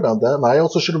completely forgot about that. And I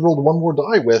also should have rolled 1 more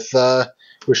die with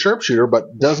Sharpshooter,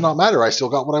 but does not matter. I still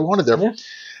got what I wanted there. Yeah.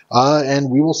 And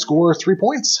we will score 3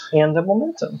 points. And a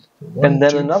momentum. 1, and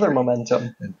then 2, another 3.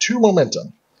 momentum. And 2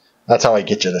 momentum. That's how I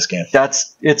get you this game.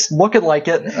 It's looking like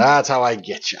it. That's how I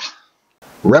get you.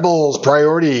 Rebels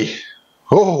priority.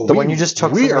 Oh, the one you just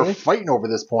took. We are fighting over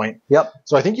this point. Yep.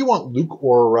 So I think you want Luke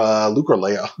or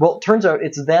Leia. Well, it turns out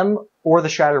it's them or the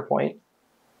Shatterpoint,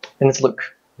 and it's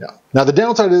Luke. Yeah. Now the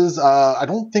downside is I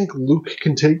don't think Luke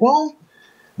can take. Well,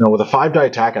 no, with a 5-die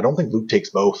attack, I don't think Luke takes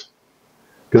both.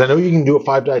 Because I know you can do a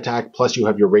 5-die attack plus you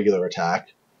have your regular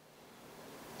attack.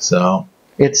 So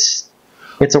it's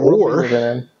a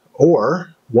world.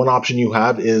 Or one option you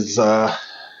have is, I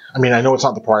know it's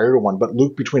not the priority one, but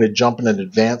Luke between a jump and an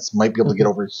advance might be able to get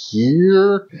over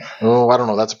here. Oh, I don't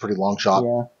know. That's a pretty long shot.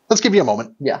 Yeah. Let's give you a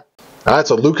moment. Yeah. All right,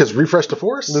 so Luke has refreshed a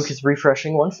force. Luke is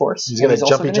refreshing 1 force. He's going to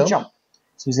jump.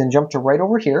 So he's going to jump to right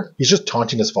over here. He's just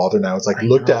taunting his father now. It's like,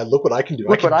 look what I can do.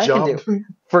 Look what I can do.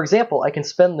 For example, I can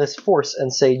spend this force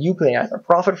and say you can either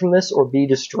profit from this or be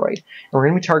destroyed. And we're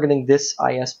going to be targeting this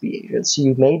ISB agent. So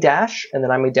you may dash, and then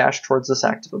I may dash towards this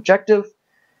active objective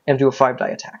and do a 5-die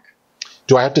attack.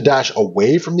 Do I have to dash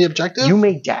away from the objective? You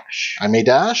may dash. I may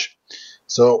dash.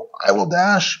 So I will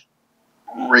dash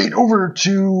right over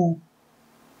to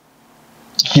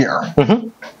here. Mm-hmm.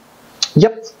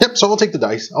 Yep. Yep, so I'll take the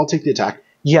dice. I'll take the attack.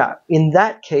 Yeah, in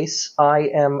that case, I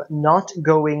am not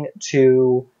going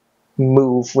to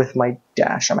move with my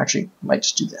dash. I might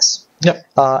just do this. Yep.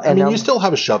 You still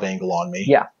have a shove angle on me.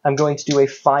 Yeah, I'm going to do a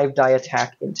 5-die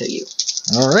attack into you.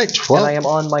 All right. Well, and I am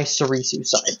on my Sarisu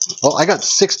side. Well, I got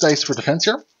 6 dice for defense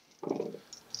here.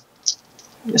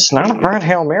 It's not a bad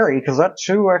Hail Mary, because that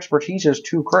 2 expertise is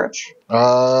 2 crits.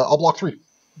 I'll block 3.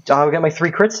 I'll get my 3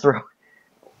 crits through.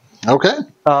 Okay.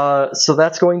 So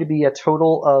that's going to be a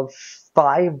total of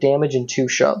 5 damage and 2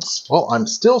 shoves. Well, I'm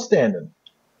still standing.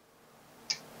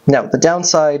 Now, the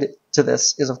downside to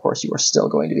this is, of course, you are still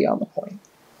going to be on the point.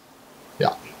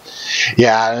 Yeah.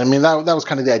 Yeah, that was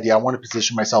kind of the idea. I want to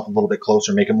position myself a little bit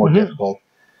closer, make it more difficult.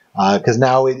 Because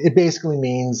now it basically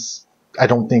means I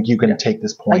don't think you can take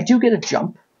this point. I do get a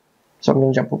jump, so I'm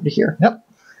going to jump over to here. Yep.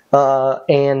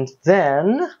 And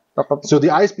then... So the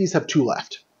ISBs have 2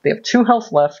 left. They have 2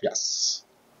 health left. Yes.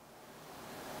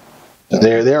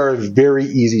 They are a very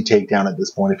easy takedown at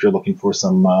this point if you're looking for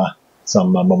some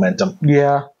momentum.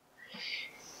 Yeah.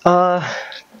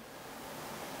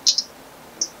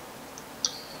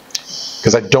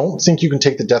 Because I don't think you can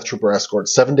take the Death Trooper escort.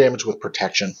 7 damage with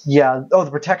protection. Yeah. Oh,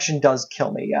 the protection does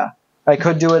kill me, yeah. I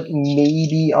could do it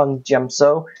maybe on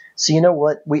Gemso. So you know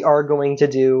what? We are going to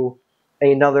do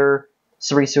another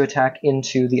Sarisu attack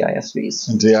into the ISBs.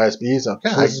 Into the ISBs? Okay.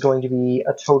 So this is going to be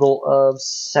a total of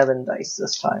 7 dice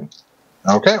this time.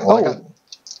 Okay. Well,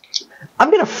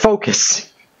 I'm going to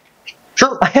focus.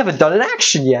 Sure. I haven't done an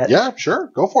action yet. Yeah,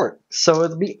 sure. Go for it. So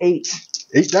it'll be 8.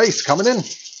 8 dice coming in.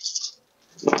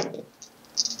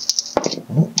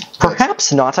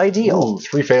 Perhaps not ideal. Ooh,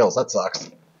 3 fails. That sucks.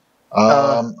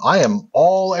 I am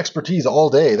all expertise all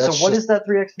day. That's so what is that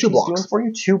 3 expertise 2 blocks. doing for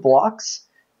you? 2 blocks.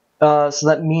 So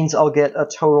that means I'll get a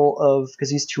total of, because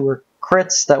these 2 are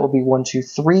crits, that will be 1, 2,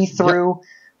 3 through,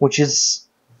 which is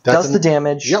does the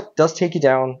damage. Yep. Does take you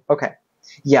down. Okay.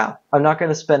 Yeah, I'm not going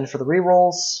to spend for the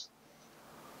rerolls.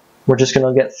 We're just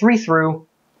going to get 3 through,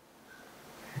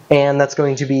 and that's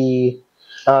going to be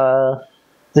the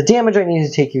damage I need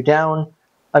to take you down.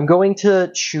 I'm going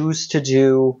to choose to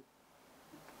do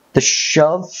the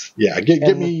shove. Yeah,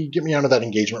 get me out of that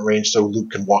engagement range so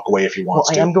Luke can walk away if he wants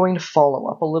to. I am going to follow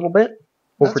up a little bit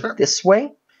over this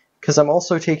way, because I'm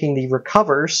also taking the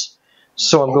recovers.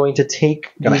 So I'm going to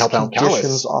take Gonna these help out conditions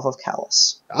Callus. off of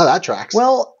Callus. Oh, that tracks.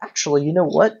 Well, actually, you know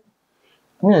what?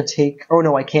 I'm going to take... Oh,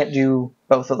 no, I can't do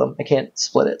both of them. I can't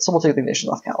split it. So we'll take the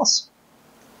conditions off Callus.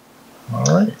 All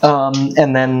right.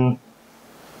 And then...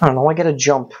 I don't know, I get a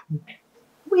jump.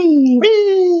 Whee!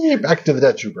 Whee! Back to the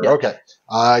Death Trooper. Yep. Okay.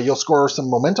 You'll score some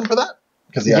momentum for that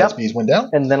because the Yep. ISBs went down.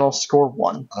 And then I'll score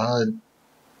 1.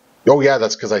 Oh, yeah,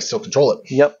 that's because I still control it.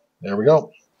 Yep. There we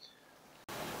go.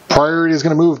 Priority is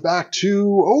going to move back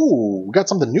to... Oh, we got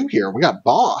something new here. We got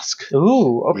Bosk.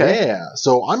 Ooh, okay. Yeah.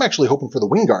 So I'm actually hoping for the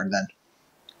Wingguard then.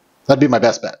 That'd be my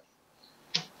best bet.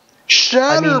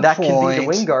 Shatterpoint. I mean, that can be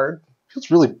the Wingguard. Feels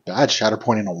really bad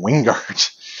Shatterpointing a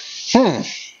Wingguard.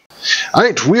 All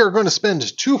right, we are going to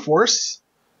spend 2 force,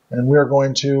 and we are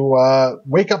going to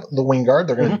wake up the Wingguard.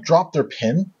 They're going to drop their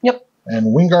pin. Yep. And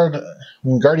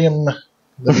Wingardium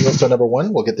Leviosa number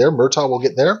 1 will get there. Murtaugh will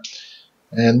get there.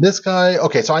 And this guy...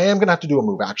 Okay, so I am going to have to do a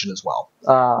move action as well.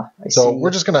 I So see.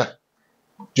 we're just going to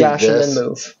do Dash this. and then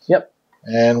move. Yep.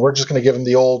 And we're just going to give him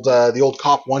the old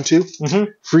cop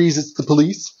 1-2. Freeze! It's the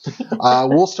police.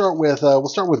 We'll start with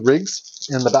Riggs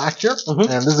in the back here, and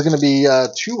this is going to be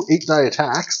 2 8-die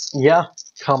attacks. Yeah.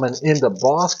 Coming into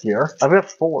Bosk here. I've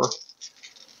got 4.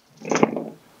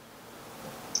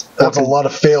 That's a lot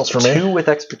of fails for me. 2 with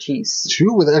expertise.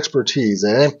 2 with expertise,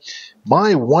 eh?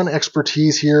 My 1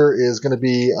 expertise here is going to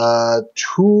be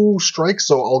 2 strikes,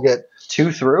 so I'll get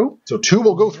 2 through. So 2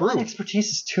 will go through. 1 expertise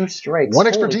is 2 strikes. 1 Holy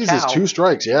expertise cow. is 2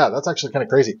 strikes. Yeah, that's actually kind of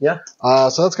crazy. Yeah.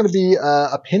 So that's going to be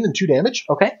a pin and 2 damage.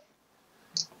 Okay.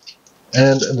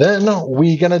 And then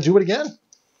we're going to do it again.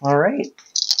 All right.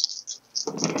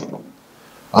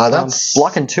 That's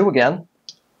blocking 2 again.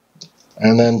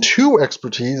 And then 2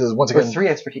 expertise is once Or again... 3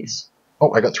 expertise.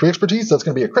 Oh, I got 3 expertise? That's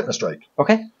going to be a crit and a strike.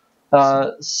 Okay.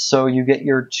 So you get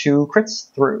your 2 crits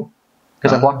through.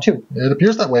 Because I blocked 2. It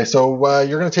appears that way. So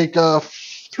you're going to take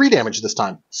 3 damage this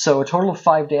time. So a total of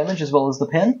 5 damage as well as the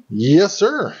pin? Yes,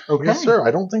 sir. Okay. Yes, sir.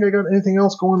 I don't think I got anything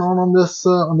else going on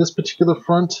this particular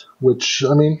front, which,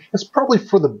 I mean, is probably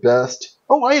for the best.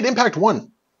 Oh, I had impact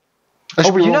 1.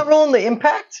 Were you not rolling the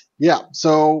impact? Yeah.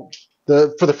 So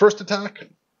for the first attack,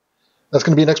 that's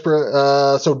going to be an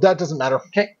extra. So that doesn't matter.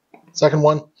 Okay. Second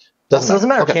one doesn't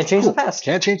matter. Okay, Can't change the past.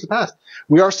 Can't change the past.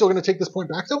 We are still going to take this point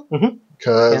back though,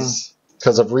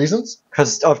 because of reasons.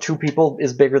 Because of 2 people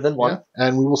is bigger than 1. Yeah.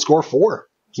 And we will score 4.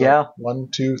 So yeah. 1,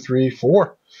 2, 3,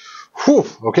 4. Whew.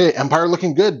 Okay. Empire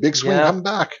looking good. Big screen coming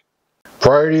back.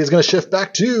 Priority is going to shift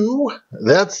back to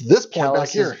this point Callus back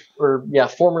here.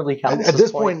 Formerly Callus. At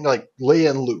this point, like Leia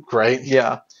and Luke, right?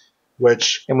 Yeah.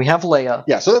 And we have Leia.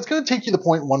 Yeah, so that's going to take you the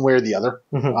point one way or the other,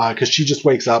 because she just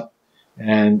wakes up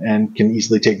and can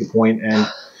easily take the point. And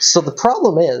so the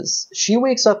problem is, she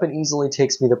wakes up and easily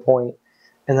takes me the point,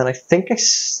 and then I think I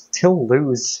still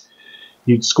lose.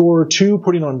 You'd score 2,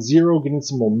 putting on 0, getting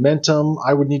some momentum.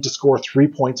 I would need to score 3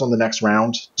 points on the next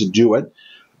round to do it.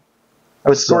 I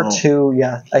would score 2,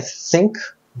 yeah. I think...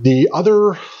 The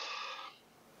other...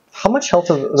 How much health?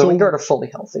 The Wingguard are fully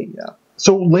healthy, yeah.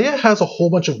 So Leia has a whole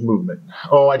bunch of movement.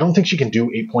 Oh, I don't think she can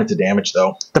do 8 points of damage,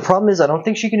 though. The problem is I don't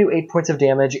think she can do 8 points of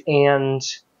damage, and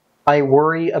I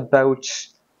worry about...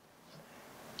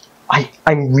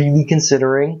 I'm really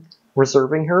considering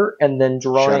reserving her and then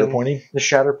drawing the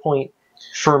Shatterpoint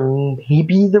for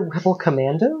maybe the Rebel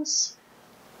Commandos?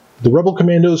 The Rebel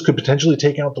Commandos could potentially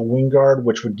take out the Wingguard,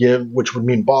 which would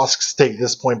mean Bosks take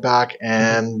this point back,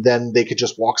 and then they could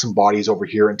just walk some bodies over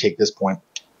here and take this point.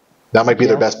 That might be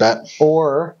their best bet.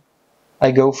 Or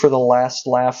I go for the last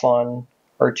laugh on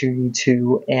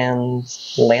R2D2 and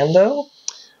Lando.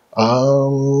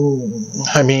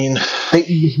 I mean,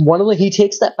 he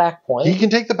takes that back point. He can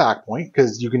take the back point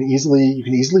because you can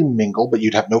easily mingle, but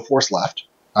you'd have no force left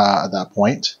at that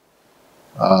point.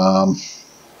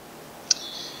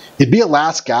 It'd be a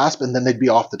last gasp, and then they'd be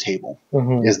off the table.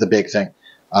 Is the big thing.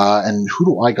 And who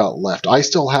do I got left? I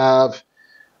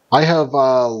have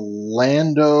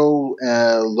Lando,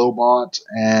 Lobot,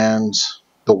 and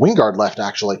the Wingguard left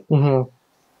actually.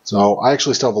 So I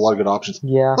actually still have a lot of good options.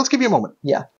 Yeah. Let's give you a moment.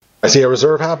 Yeah. I see a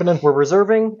reserve happening. We're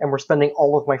reserving, and we're spending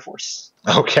all of my force.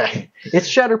 Okay. It's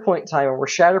Shatterpoint time, and we're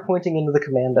Shatterpointing into the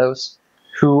Commandos,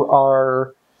 who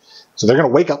are... So they're going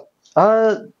to wake up.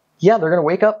 Yeah, they're going to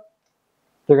wake up.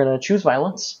 They're going to choose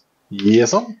violence. Yes,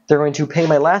 sir. They're going to pay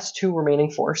my last 2 remaining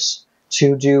force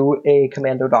to do a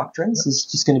Commando Doctrine. This is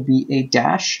just going to be a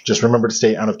dash. Just remember to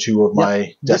stay out of 2 of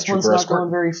my Death Trooper escort. This one's not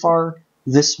going very far.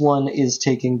 This one is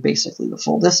taking basically the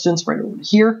full distance right over to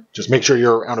here. Just make sure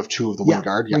you're out of 2 of the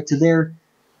Wingguard. Right to there.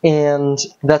 And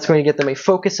that's going to get them a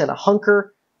focus and a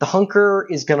hunker. The hunker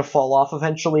is going to fall off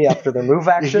eventually after their move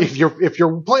action. If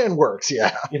your plan works,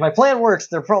 yeah. If my plan works,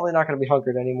 they're probably not going to be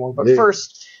hunkered anymore. But Yeah.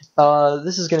 first,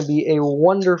 this is going to be a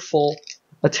wonderful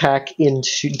attack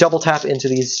into double tap into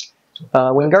these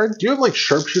Wingard. Do you have like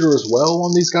sharpshooter as well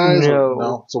on these guys? No.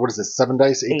 No. So what is this? 7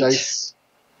 dice, 8 dice?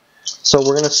 So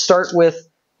we're going to start with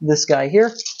this guy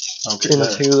here Okay.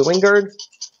 into the Wingard.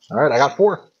 All right, I got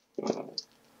 4.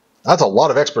 That's a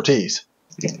lot of expertise.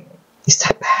 Is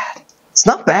that bad? It's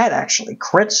not bad, actually.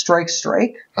 Crit, strike,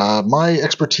 strike. My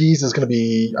expertise is going to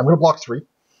be. I'm going to block 3.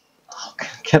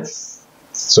 Get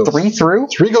So 3 through?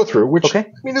 3 go through, which Okay.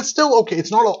 I mean, it's still okay. It's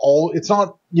not all. It's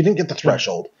not. You didn't get the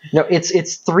threshold. No,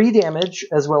 it's 3 damage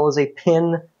as well as a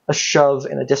pin, a shove,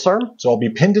 and a disarm. So I'll be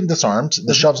pinned and disarmed.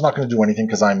 The shove's not going to do anything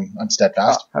because I'm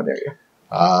steadfast. How dare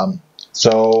you?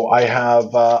 So I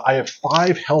have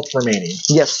 5 health remaining.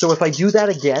 Yes, so if I do that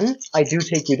again, I do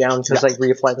take you down because I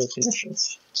reapply those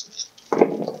conditions.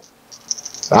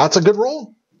 That's a good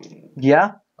roll.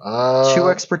 Yeah. 2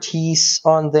 expertise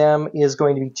on them is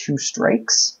going to be 2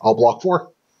 strikes. I'll block 4.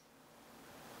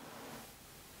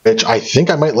 Which I think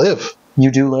I might live. You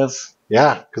do live.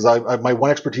 Yeah, because my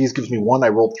 1 expertise gives me 1. I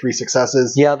rolled 3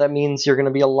 successes. Yeah, that means you're going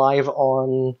to be alive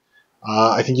on...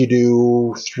 I think you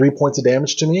do 3 points of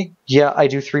damage to me. Yeah, I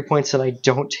do 3 points and I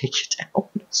don't take you down.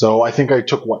 So I think I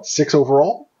took, 6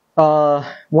 overall?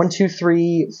 1, 2,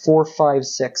 3, 4, 5,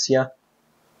 6, yeah.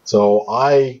 So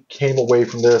I came away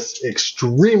from this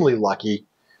extremely lucky.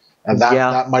 And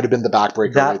that might have been the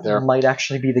backbreaker right there. That might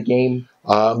actually be the game.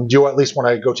 Do you at least want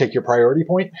to go take your priority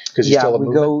point? Because you still have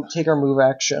we go take our move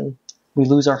action. We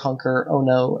lose our hunker. Oh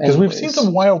no. Because we've seen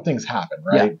some wild things happen,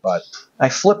 right? Yeah. But I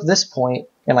flip this point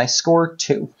and I score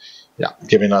 2. yeah,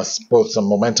 giving us both some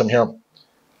momentum here.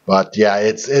 But yeah,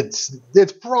 it's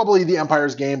probably the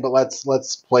Empire's game, but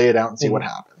let's play it out and see what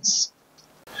happens.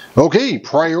 Okay,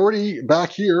 priority back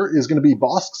here is going to be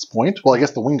Bosk's point. Well, I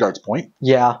guess the Wingard's point.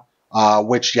 Yeah.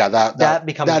 Which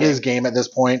that is game at this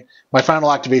point. My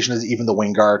final activation is even the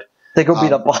Wingard. They go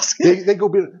beat up Bosk. They go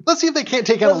beat. Let's see if they can't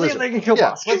take out a lizard. Let's see if they can kill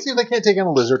Bosk. Let's see if they can't take out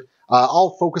a lizard.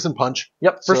 I'll focus and punch.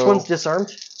 Yep. First one's disarmed.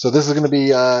 So this is going to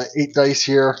be 8 dice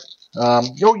here.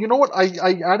 You know what?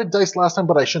 I added dice last time,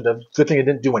 but I shouldn't have. Good thing I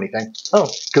didn't do anything. Oh.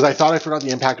 Because I thought I forgot the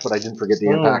impact, but I didn't forget the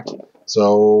impact.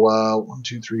 So 1,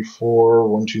 2, 3, 4.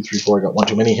 1, 2, 3, 4. I got 1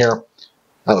 too many here.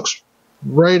 That looks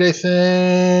right, I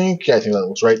think. Yeah, I think that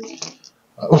looks right.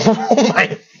 Oh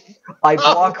my. I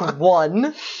block 1,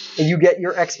 and you get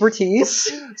your expertise.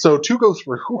 So 2 go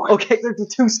through. Okay, the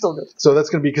 2 still good. So that's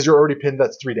going to be, because you're already pinned,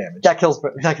 that's 3 damage. That kills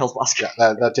Bosk.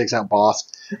 Yeah, that takes out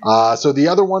Bosk. So the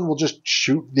other one will just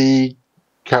shoot the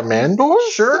commando?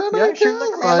 Sure, yeah, shoot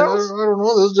the commandos. I don't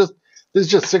know, this is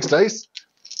just 6 dice.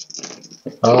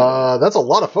 That's a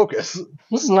lot of focus.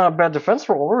 This is not a bad defense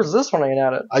roll. Where's this one aimed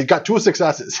at it? I got 2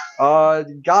 successes. Got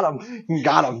him.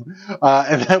 Got him.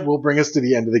 And that will bring us to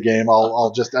the end of the game.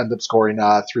 I'll just end up scoring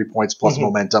 3 points plus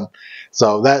momentum.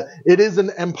 So that it is an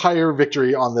Empire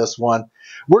victory on this one.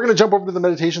 We're going to jump over to the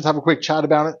meditations, have a quick chat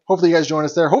about it. Hopefully you guys join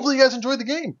us there. Hopefully you guys enjoyed the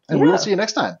game. And we will see you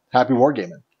next time. Happy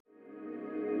wargaming.